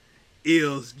here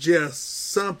is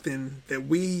just something that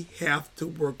we have to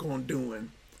work on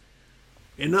doing.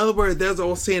 In other words, there's an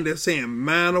old saying that's saying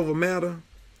mind over matter.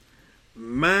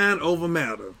 Mind over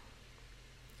matter.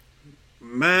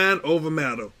 Mind over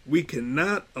matter. We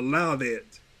cannot allow that.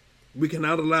 We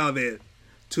cannot allow that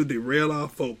to derail our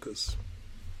focus.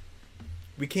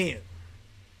 We can't.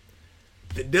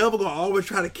 The devil gonna always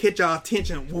try to catch our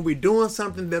attention when we're doing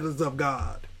something that is of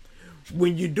God.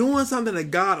 When you're doing something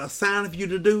that God assigned for you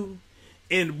to do,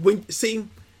 and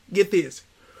get this,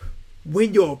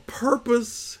 when your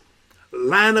purpose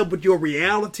line up with your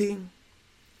reality,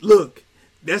 look,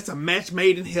 that's a match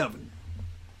made in heaven.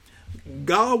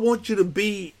 God wants you to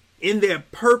be in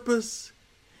that purpose,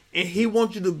 and he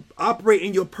wants you to operate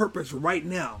in your purpose right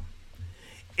now.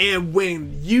 And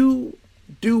when you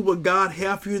do what God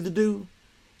has for you to do,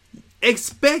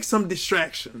 expect some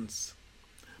distractions.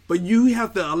 But you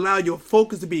have to allow your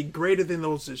focus to be greater than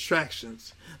those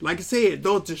distractions. Like I said,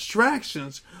 those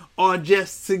distractions are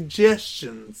just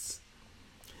suggestions.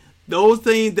 Those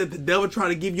things that the devil try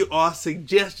to give you are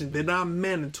suggestions. They're not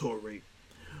mandatory.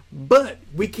 But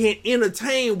we can't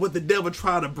entertain what the devil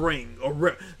try to bring,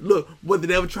 or what the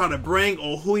devil try to bring,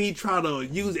 or who he try to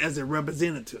use as a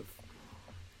representative.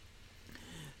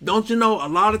 Don't you know, a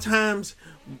lot of times,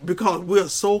 because we're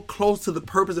so close to the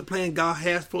purpose and plan God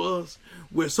has for us,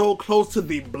 we're so close to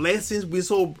the blessings, we're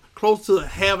so close to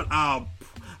having our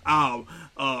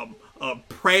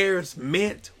prayers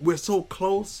met, we're so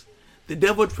close, the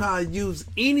devil try to use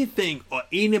anything or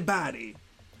anybody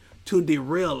to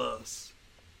derail us,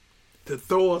 to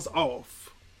throw us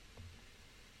off.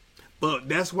 But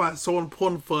that's why it's so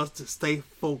important for us to stay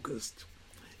focused.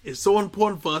 It's so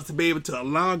important for us to be able to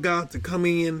allow God to come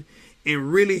in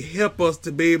and really help us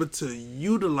to be able to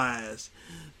utilize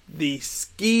the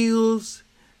skills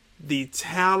the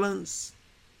talents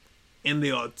and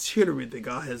the artillery that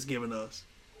God has given us.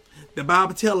 The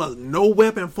Bible tells us no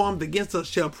weapon formed against us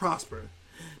shall prosper.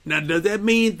 Now, does that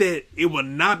mean that it will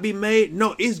not be made?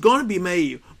 No, it's going to be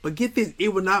made. But get this,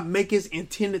 it will not make its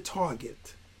intended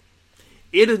target.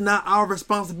 It is not our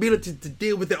responsibility to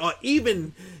deal with it or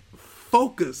even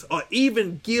focus or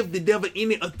even give the devil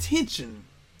any attention.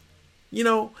 You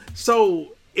know, so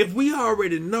if we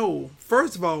already know,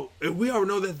 first of all, if we already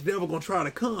know that the devil going to try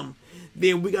to come,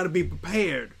 then we got to be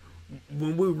prepared.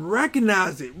 When we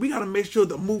recognize it, we got to make sure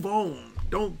to move on.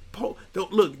 Don't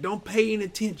pay any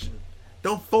attention.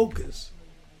 Don't focus.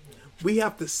 We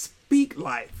have to speak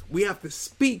life. We have to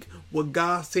speak what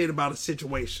God said about a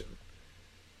situation.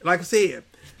 Like I said,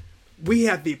 we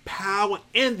have the power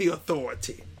and the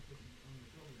authority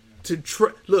to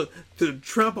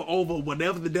trample over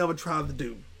whatever the devil tries to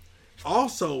do.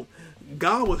 Also,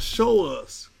 God will show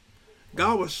us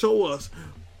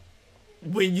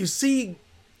when you see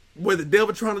where the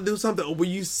devil trying to do something, or when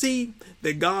you see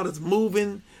that God is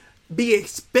moving, be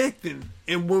expecting.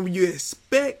 And when you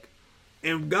expect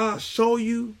and God show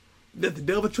you that the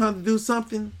devil trying to do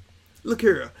something, look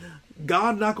here,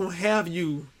 God not going to have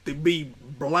you to be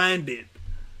blinded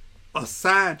or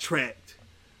sidetracked.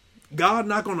 God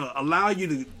not going to allow you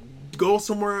to go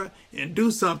somewhere and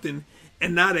do something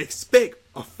and not expect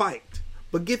a fight.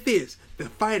 But get this, the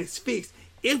fight is fixed.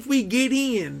 If we get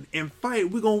in and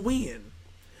fight, we're going to win.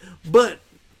 But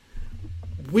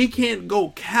we can't go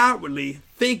cowardly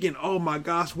thinking, oh my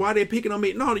gosh, why are they picking on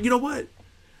me? No, you know what?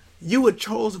 You were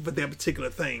chosen for that particular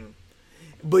thing.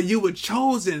 But you were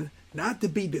chosen not to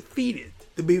be defeated,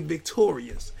 to be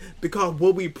victorious. Because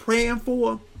what we're praying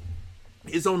for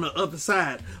is on the other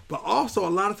side. But also, a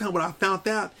lot of times what I found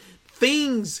out,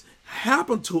 things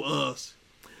happen to us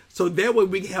so that way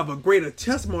we can have a greater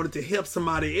testimony to help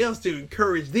somebody else, to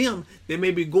encourage them that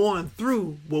may be going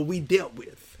through what we dealt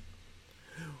with.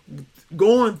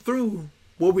 Going through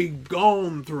what we've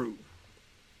gone through.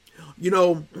 You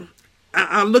know,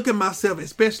 I look at myself,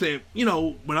 especially, you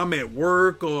know, when I'm at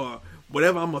work or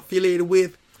whatever I'm affiliated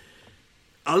with,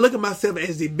 I look at myself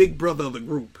as the big brother of the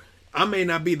group. I may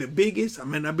not be the biggest, I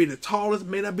may not be the tallest,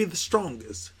 may not be the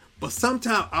strongest. But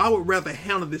sometimes I would rather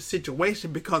handle this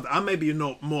situation because I may be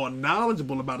more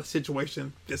knowledgeable about a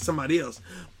situation than somebody else.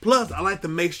 Plus, I like to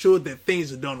make sure that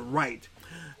things are done right.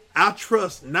 I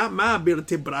trust, not my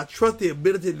ability, but I trust the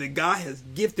ability that God has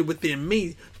gifted within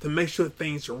me to make sure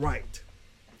things are right.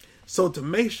 So to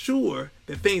make sure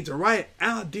that things are right,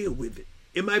 I'll deal with it.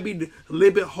 It might be a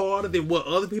little bit harder than what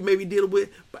other people may be dealing with,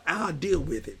 but I'll deal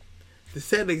with it. To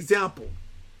set an example,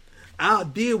 I'll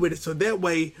deal with it so that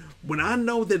way when I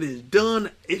know that it's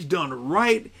done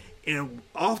right. And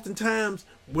oftentimes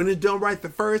when it's done right the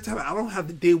first time, I don't have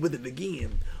to deal with it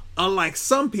again. Unlike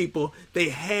some people, they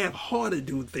have hard to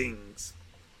do things.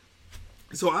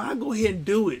 So I'll go ahead and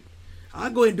do it. I'll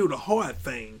go ahead and do the hard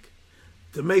thing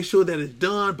to make sure that it's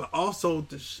done, but also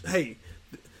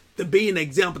to be an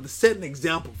example, to set an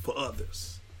example for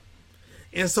others.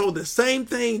 And so the same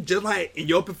thing, just like in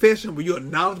your profession, when you're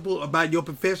knowledgeable about your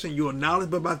profession, you're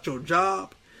knowledgeable about your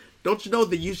job, don't you know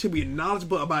that you should be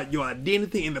knowledgeable about your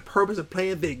identity and the purpose and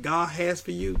plan that God has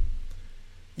for you?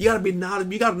 You got to be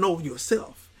knowledgeable. You got to know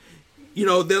yourself. You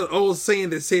know, there's an old saying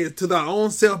that says, to thy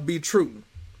own self be true.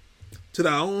 To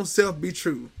thy own self be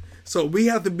true. So we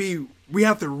have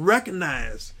to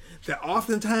recognize that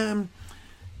oftentimes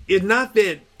it's not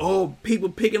that, people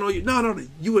picking on you. No,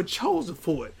 you were chosen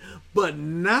for it. But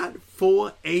not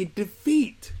for a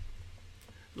defeat.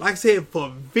 Like I said, for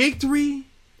victory,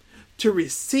 to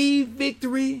receive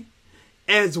victory,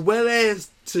 as well as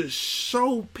to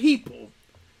show people,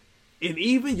 and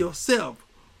even yourself,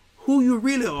 who you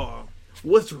really are.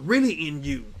 What's really in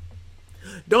you.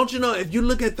 Don't you know, if you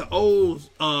look at the old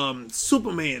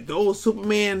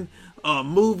Superman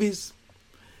movies,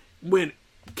 when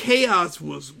chaos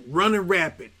was running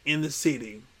rapid in the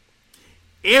city,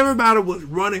 everybody was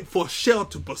running for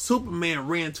shelter, but Superman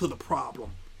ran to the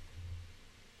problem.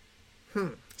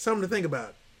 Something to think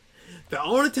about. The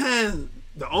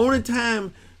only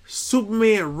time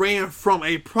Superman ran from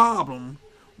a problem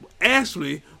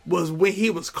actually was when he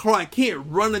was Clark Kent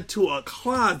running to a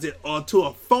closet or to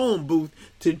a phone booth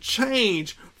to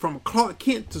change from Clark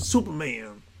Kent to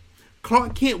Superman.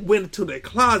 Clark Kent went into the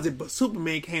closet, but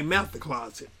Superman came out the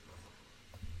closet.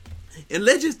 And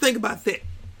let's just think about that.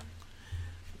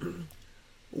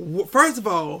 First of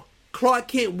all, Clark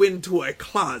Kent went into a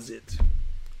closet.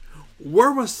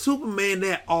 Where was Superman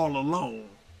at all alone?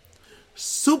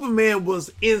 Superman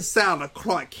was inside of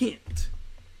Clark Kent.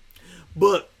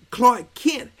 But Clark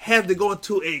Kent had to go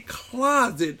into a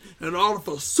closet in order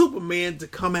for Superman to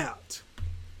come out.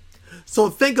 So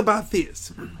think about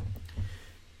this.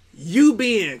 You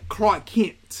being Clark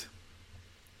Kent,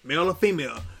 male or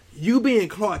female, you being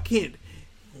Clark Kent,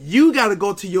 you got to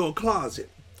go to your closet.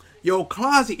 Your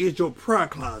closet is your prayer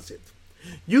closet.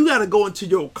 You got to go into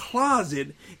your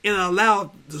closet and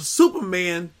allow the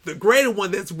Superman, the greater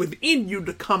one that's within you,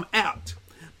 to come out.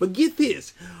 But get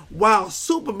this, while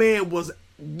Superman was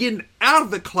getting out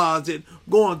of the closet,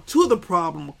 going to the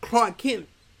problem, Clark Kent,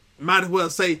 might as well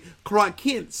say, Clark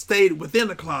Kent stayed within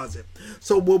the closet.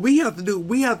 So what we have to do,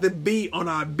 we have to be on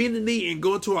our bending knee and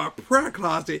go to our prayer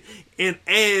closet. And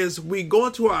as we go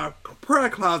into our prayer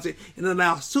closet and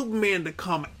allow Superman to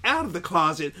come out of the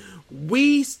closet,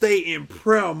 we stay in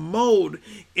prayer mode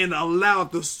and allow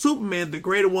the Superman, the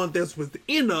greater one that's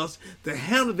within us, to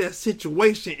handle that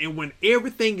situation. And when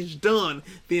everything is done,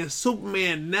 then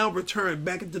Superman now return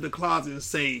back into the closet and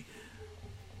say,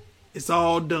 it's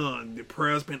all done. The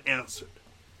prayer's been answered.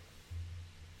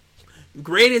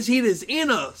 Great is He that's in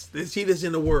us, that's He that's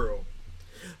in the world.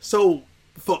 So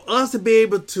for us to be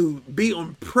able to be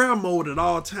on prayer mode at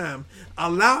all time,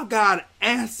 allow God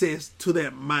access to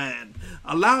that mind.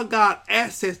 Allow God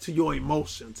access to your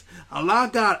emotions. Allow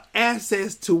God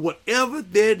access to whatever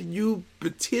that you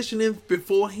petitioning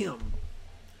before Him.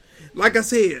 Like I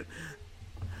said,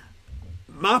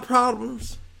 my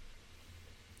problems,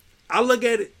 I look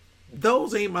at it,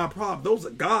 those ain't my problem. Those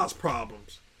are God's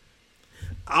problems.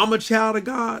 I'm a child of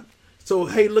God. So,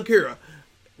 hey, look here.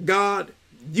 God,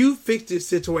 you fix this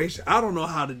situation. I don't know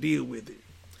how to deal with it.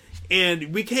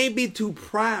 And we can't be too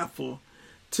prideful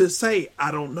to say,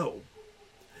 I don't know.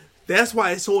 That's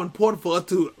why it's so important for us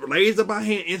to raise up our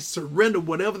hand and surrender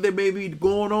whatever there may be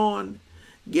going on.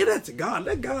 Give that to God.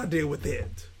 Let God deal with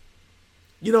that.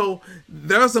 You know,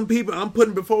 there are some people I'm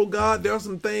putting before God. There are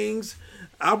some things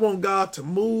I want God to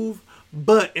move.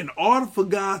 But in order for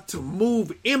God to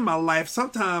move in my life,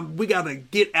 sometimes we got to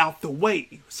get out the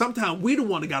way. Sometimes we the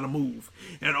one that got to move.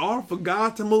 In order for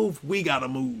God to move, we got to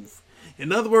move.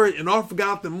 In other words, in order for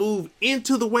God to move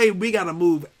into the way, we got to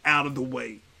move out of the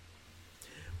way.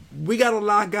 We got to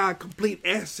allow God complete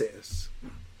access.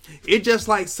 It's just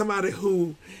like somebody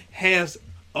who has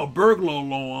a burglar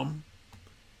alarm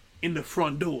in the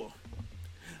front door.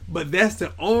 But that's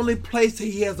the only place that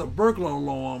he has a burglar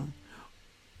alarm.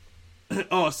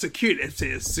 Security, it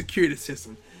says security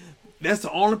system. That's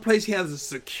the only place he has a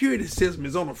security system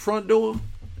is on the front door.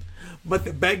 But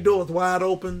the back door is wide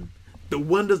open. The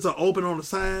windows are open on the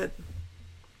side.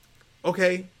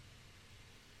 Okay.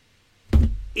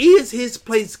 Is his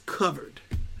place covered?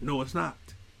 No, it's not.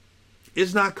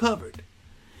 It's not covered.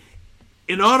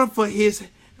 In order for his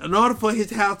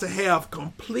house to have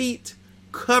complete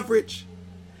coverage,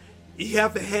 you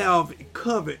have to have it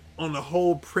covered on the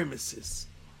whole premises.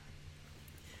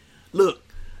 Look,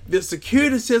 the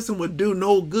security system would do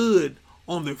no good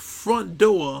on the front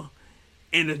door,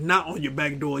 and it's not on your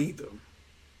back door either.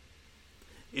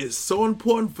 It's so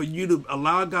important for you to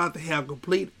allow God to have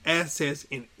complete access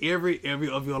in every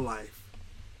area of your life.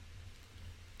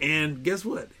 And guess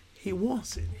what? He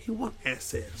wants it. He wants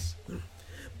access.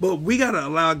 But we got to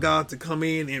allow God to come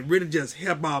in and really just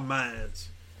help our minds.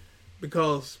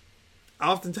 Because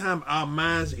oftentimes our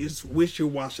minds is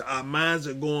wishy-washy. Our minds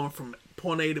are going from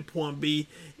point A to point B.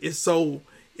 It's so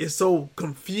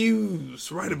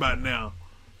confused right about now.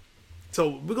 So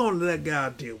we're going to let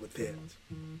God deal with that.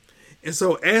 And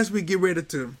so as we get ready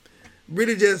to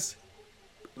really just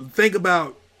think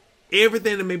about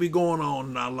everything that may be going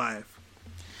on in our life,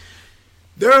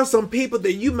 there are some people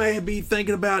that you may be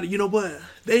thinking about, you know what,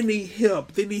 they need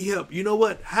help. They need help. You know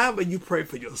what? How about you pray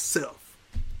for yourself?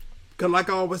 Because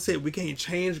like I always said, we can't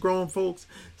change grown folks.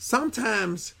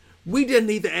 Sometimes we just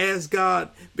need to ask God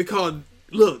because,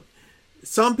 look,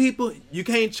 some people, you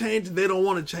can't change and they don't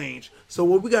want to change. So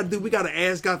what we got to do, we got to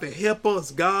ask God to help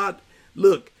us. God,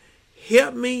 look,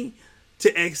 help me to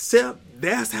accept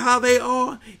that's how they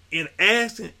are and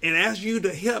ask you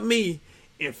to help me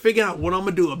and figure out what I'm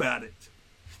going to do about it.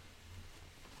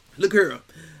 Look here.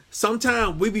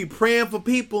 Sometimes we be praying for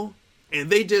people and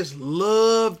they just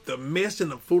love the mess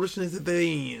and the foolishness that they're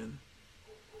in.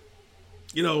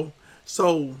 You know,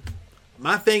 so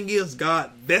my thing is,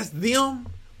 God, that's them,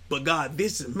 but God,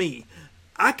 this is me.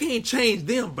 I can't change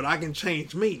them, but I can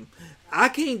change me. I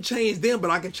can't change them, but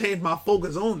I can change my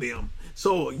focus on them.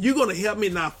 So you're going to help me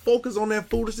not focus on that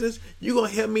foolishness. You're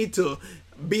going to help me to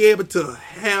be able to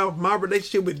have my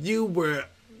relationship with you where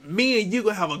me and you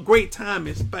going to have a great time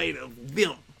in spite of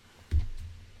them.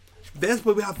 That's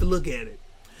what we have to look at it.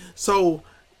 So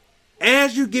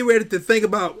as you get ready to think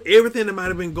about everything that might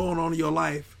have been going on in your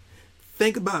life,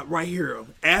 think about right here.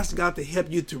 Ask God to help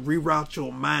you to reroute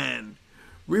your mind.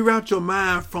 Reroute your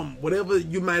mind from whatever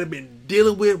you might have been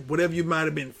dealing with, whatever you might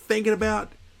have been thinking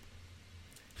about,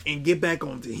 and get back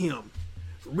onto Him.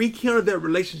 Rekindle that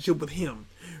relationship with Him.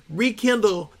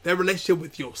 Rekindle that relationship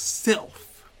with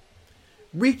yourself.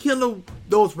 Rekindle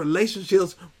those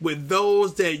relationships with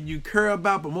those that you care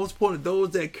about, but most importantly,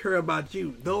 those that care about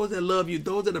you, those that love you,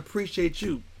 those that appreciate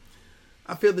you.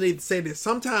 I feel the need to say this.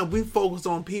 Sometimes we focus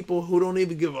on people who don't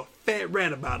even give a fat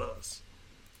rat about us,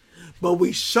 but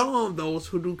we shun those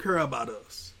who do care about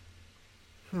us.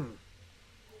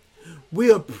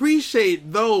 We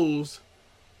appreciate those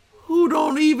who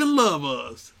don't even love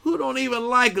us, who don't even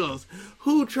like us,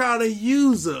 who try to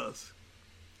use us.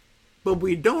 But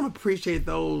we don't appreciate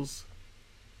those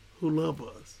who love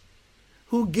us,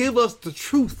 who give us the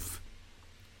truth.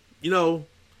 You know,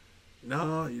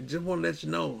 no, you just want to let you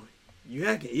know, you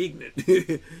acting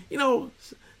ignorant. You know,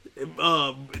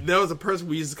 there was a person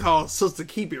we used to call Sister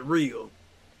Keep It Real.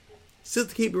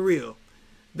 Sister Keep It Real.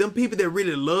 Them people that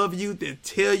really love you, that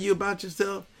tell you about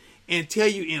yourself and tell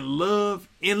you in love.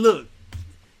 And look,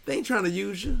 they ain't trying to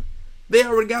use you. They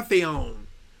already got their own.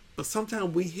 But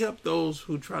sometimes we help those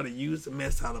who try to use the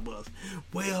mess out of us.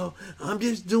 Well, I'm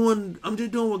just doing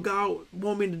what God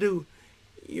want me to do.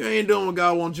 You ain't doing what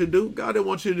God wants you to do. God didn't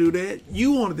want you to do that.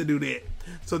 You wanted to do that.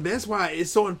 So that's why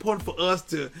it's so important for us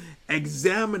to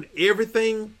examine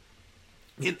everything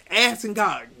and asking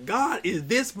God, God, is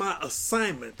this my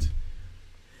assignment?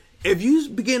 If you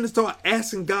begin to start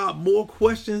asking God more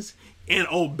questions and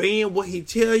obeying what He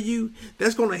tell you,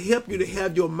 that's going to help you to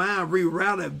have your mind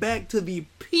rerouted back to the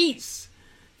peace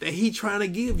that He trying to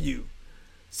give you.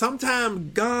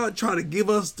 Sometimes God try to give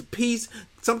us the peace.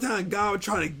 Sometimes God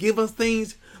try to give us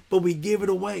things, but we give it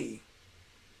away.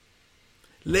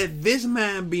 Let this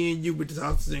mind be in you, which is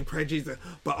also in Christ Jesus.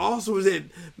 But also is that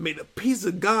may the peace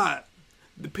of God,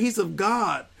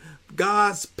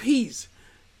 God's peace,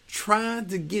 trying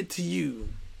to get to you.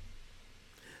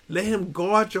 Let Him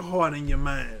guard your heart and your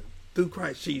mind through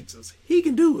Christ Jesus. He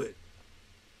can do it,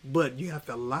 but you have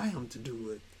to allow Him to do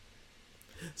it.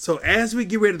 So as we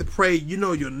get ready to pray, you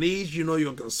know your needs, you know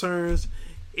your concerns,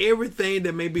 everything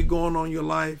that may be going on in your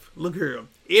life. Look here,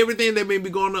 everything that may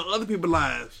be going on in other people's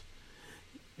lives.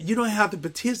 You don't have to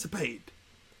participate.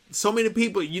 So many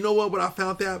people, you know what I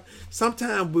found out?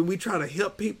 Sometimes when we try to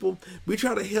help people, we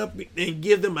try to help and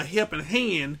give them a helping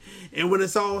hand. And when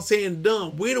it's all said and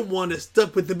done, we're the one that's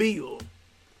stuck with the bill.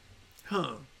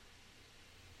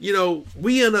 You know,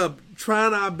 we end up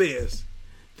trying our best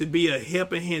to be a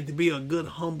helping hand, to be a good,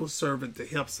 humble servant to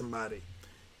help somebody.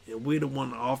 And we're the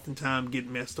one that oftentimes get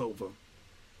messed over.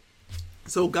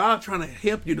 So God trying to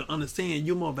help you to understand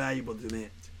you're more valuable than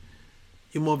that.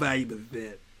 You're more valuable than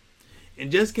that.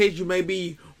 And just in case you may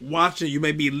be watching, you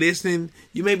may be listening,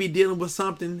 you may be dealing with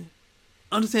something,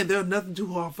 understand there's nothing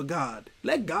too hard for God.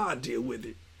 Let God deal with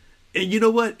it. And you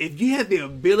know what? If you had the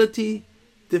ability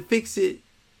to fix it,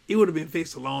 it would have been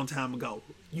fixed a long time ago.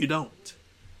 You don't.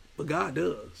 But God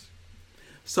does.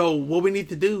 So what we need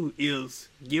to do is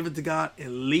give it to God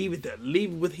and leave it there.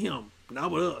 Leave it with Him,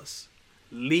 not with us.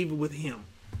 Leave it with Him.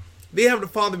 Dear Heavenly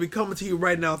Father, we come to you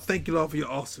right now. Thank you, Lord, for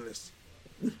your awesomeness.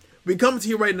 We come to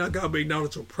you right now, God, we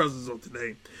acknowledge your presence on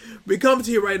today. We come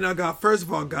to you right now, God. First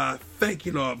of all, God, thank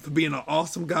you, Lord, for being an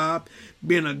awesome God,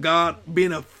 being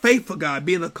a faithful God,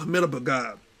 being a committable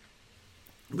God.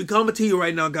 We come to you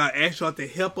right now, God, ask you to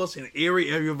help us in every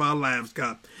area of our lives,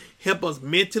 God. Help us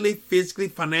mentally, physically,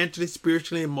 financially,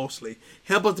 spiritually, and emotionally.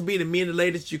 Help us to be the men and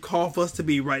ladies you call for us to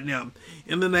be right now.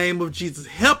 In the name of Jesus,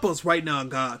 help us right now,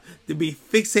 God, to be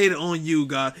fixated on you,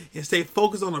 God, and stay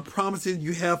focused on the promises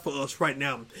you have for us right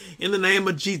now. In the name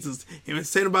of Jesus, and we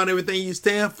say about everything you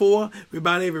stand for, we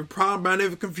bind every problem, bind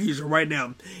every confusion right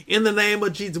now. In the name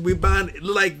of Jesus, we bind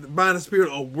the spirit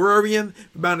of worrying,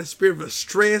 we bind the spirit of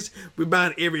stress, we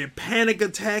bind every panic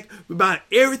attack, we bind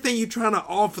everything you're trying to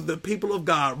offer the people of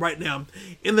God right now.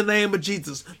 In the name of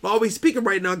Jesus, Lord, we speaking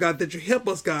right now, God, that you help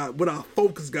us, God, with our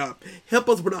focus, God. Help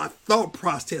us with our thought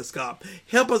process, God.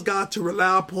 Help us, God, to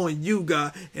rely upon you,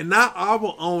 God, and not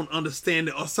our own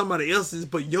understanding or somebody else's,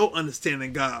 but your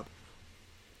understanding, God.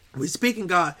 We're speaking,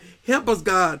 God. Help us,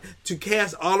 God, to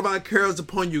cast all of our cares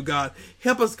upon you, God.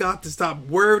 Help us, God, to stop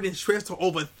worrying and stressing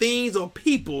over things or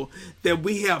people that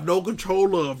we have no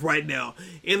control of right now.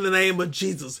 In the name of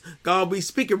Jesus, God, we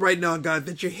speaking right now, God,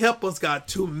 that you help us, God,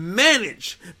 to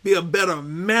manage, be a better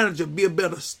manager, be a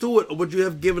better steward of what you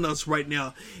have given us right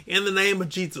now. In the name of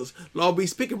Jesus, Lord, we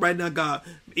speaking right now, God,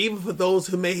 even for those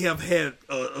who may have had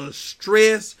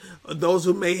stress, or those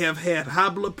who may have had high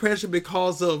blood pressure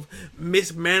because of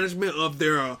mismanagement of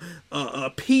their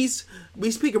peace. We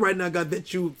speaking right now, God,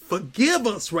 that you forgive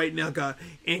us right now, God,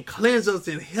 and cleanse us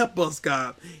and help us,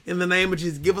 God. In the name of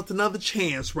Jesus, give us another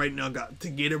chance right now, God, to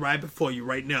get it right before you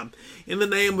right now. In the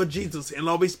name of Jesus. And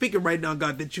Lord, we speaking right now,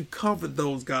 God, that you comfort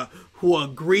those, God, who are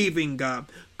grieving, God.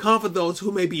 Comfort those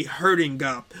who may be hurting,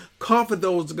 God. Comfort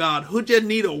those, God, who just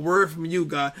need a word from you,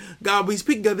 God. God, we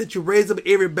speak, God, that you raise up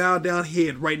every bowed down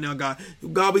head right now, God.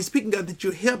 God, we speaking, God, that you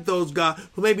help those, God,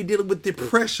 who may be dealing with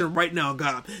depression right now,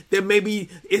 God. That may be,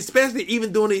 especially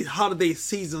even during these holiday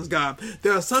seasons, God.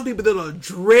 There are some people that are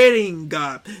dreading,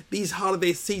 God, these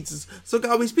holiday seasons. So,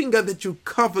 God, we speaking, God, that you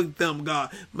comfort them,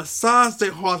 God. Massage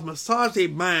their hearts, massage their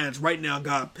minds right now,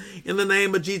 God. In the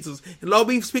name of Jesus. And Lord,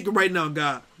 we speaking right now,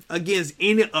 God, against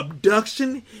any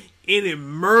abduction, any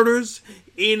murders,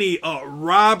 any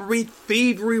robbery,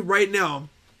 thievery right now.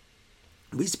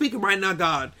 We speaking right now,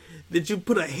 God, that you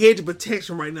put a hedge of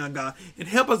protection right now, God, and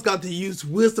help us, God, to use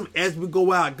wisdom as we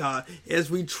go out, God, as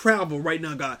we travel right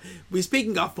now, God. We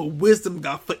speaking, God, for wisdom,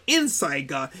 God, for insight,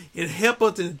 God, and help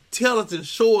us and tell us and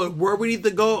show us where we need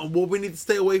to go and what we need to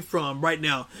stay away from right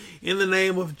now. In the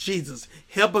name of Jesus,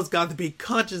 help us, God, to be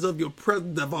conscious of your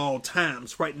presence of all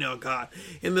times right now, God.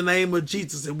 In the name of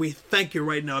Jesus, and we thank you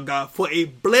right now, God, for a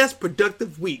blessed,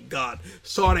 productive week, God,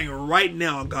 starting right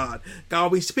now, God.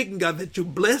 God, we speaking, God, that you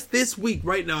bless this week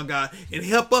right now, God, and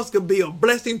help us to be a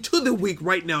blessing to the week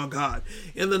right now, God.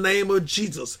 In the name of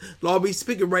Jesus, Lord, we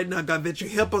speaking right now, God, that you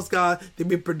help us, God, to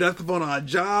be productive on our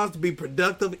jobs, to be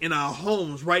productive in our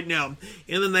homes right now.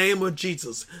 In the name of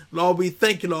Jesus, Lord, we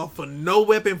thank you, Lord, for no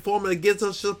weapon formed against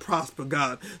us shall prosper,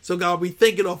 God. So, God, we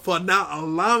thank you, Lord, for not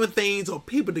allowing things or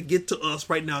people to get to us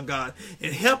right now, God.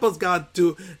 And help us, God,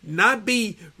 to not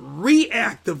be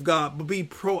reactive, God, but be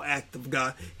proactive,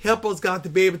 God. Help us, God, to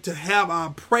be able to have our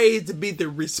praise to be the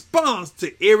response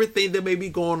to everything that may be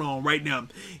going on right now.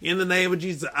 In the name of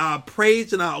Jesus, our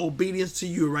praise and our obedience to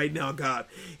you right now, God.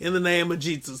 In the name of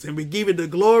Jesus. And we give you the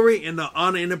glory and the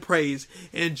honor and the praise.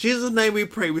 In Jesus' name we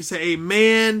pray. We say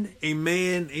amen,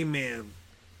 amen, amen.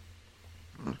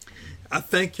 I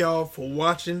thank y'all for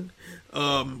watching.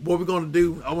 What we're going to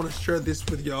do, I want to share this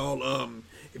with y'all.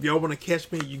 If y'all want to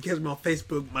catch me, you can catch me on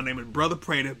Facebook. My name is Brother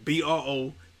Prater,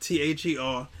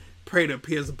 B-R-O-T-H-E-R. Prater,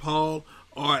 P as in Paul,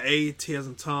 R-A, T as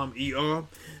in Tom, E-R.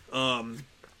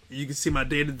 You can see my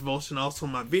daily devotion, also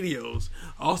my videos.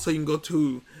 Also, you can go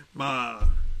to my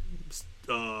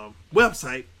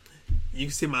website. You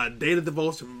can see my daily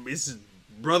devotion. This is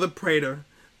Brother Prater.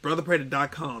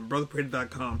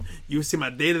 BrotherPrater.com. You will see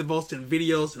my daily devotion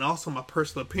videos and also my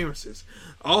personal appearances.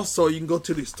 Also, you can go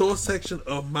to the store section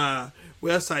of my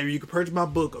website where you can purchase my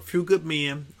book, A Few Good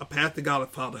Men, A Path to Godly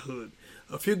Fatherhood.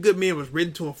 A Few Good Men was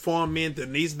written to inform men their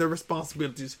needs and their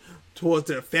responsibilities towards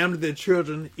their family, their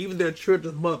children, even their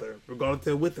children's mother, regardless if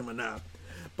they're with them or not.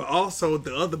 But also,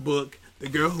 the other book, The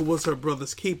Girl Who Was Her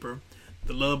Brother's Keeper,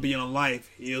 The Love Beyond Life,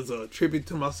 is a tribute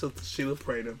to my sister, Sheila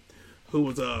Prater, who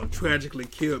was tragically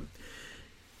killed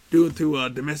due to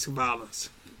domestic violence.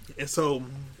 And so,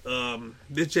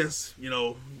 this just,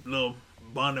 little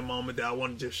bonding moment that I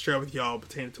want to just share with y'all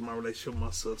pertaining to my relationship with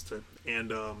my sister.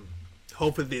 And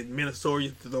hopefully it minister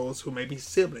you to those who may be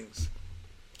siblings.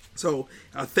 So,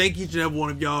 I thank each and every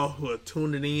one of y'all who are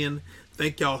tuning in.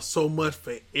 Thank y'all so much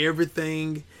for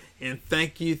everything. And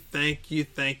thank you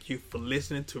for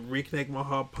listening to Reconnect My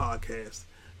Heart podcast.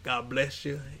 God bless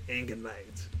you and good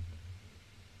night.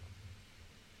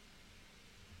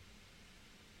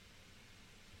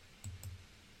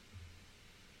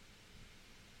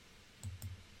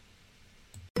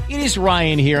 It is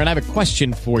Ryan here, and I have a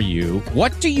question for you.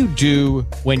 What do you do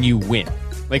when you win?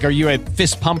 Like, are you a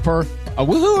fist pumper, a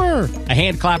woohooer, a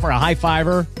hand clapper, a high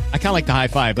fiver? I kind of like the high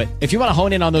five, but if you want to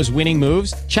hone in on those winning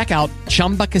moves, check out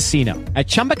Chumba Casino. At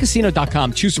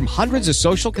ChumbaCasino.com, choose from hundreds of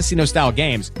social casino-style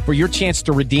games for your chance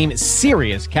to redeem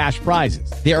serious cash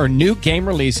prizes. There are new game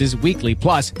releases weekly,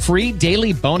 plus free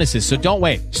daily bonuses, so don't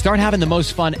wait. Start having the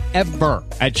most fun ever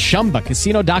at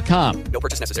ChumbaCasino.com. No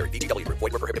purchase necessary. VGW Group.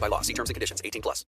 Void where prohibited by law. See terms and conditions. 18+.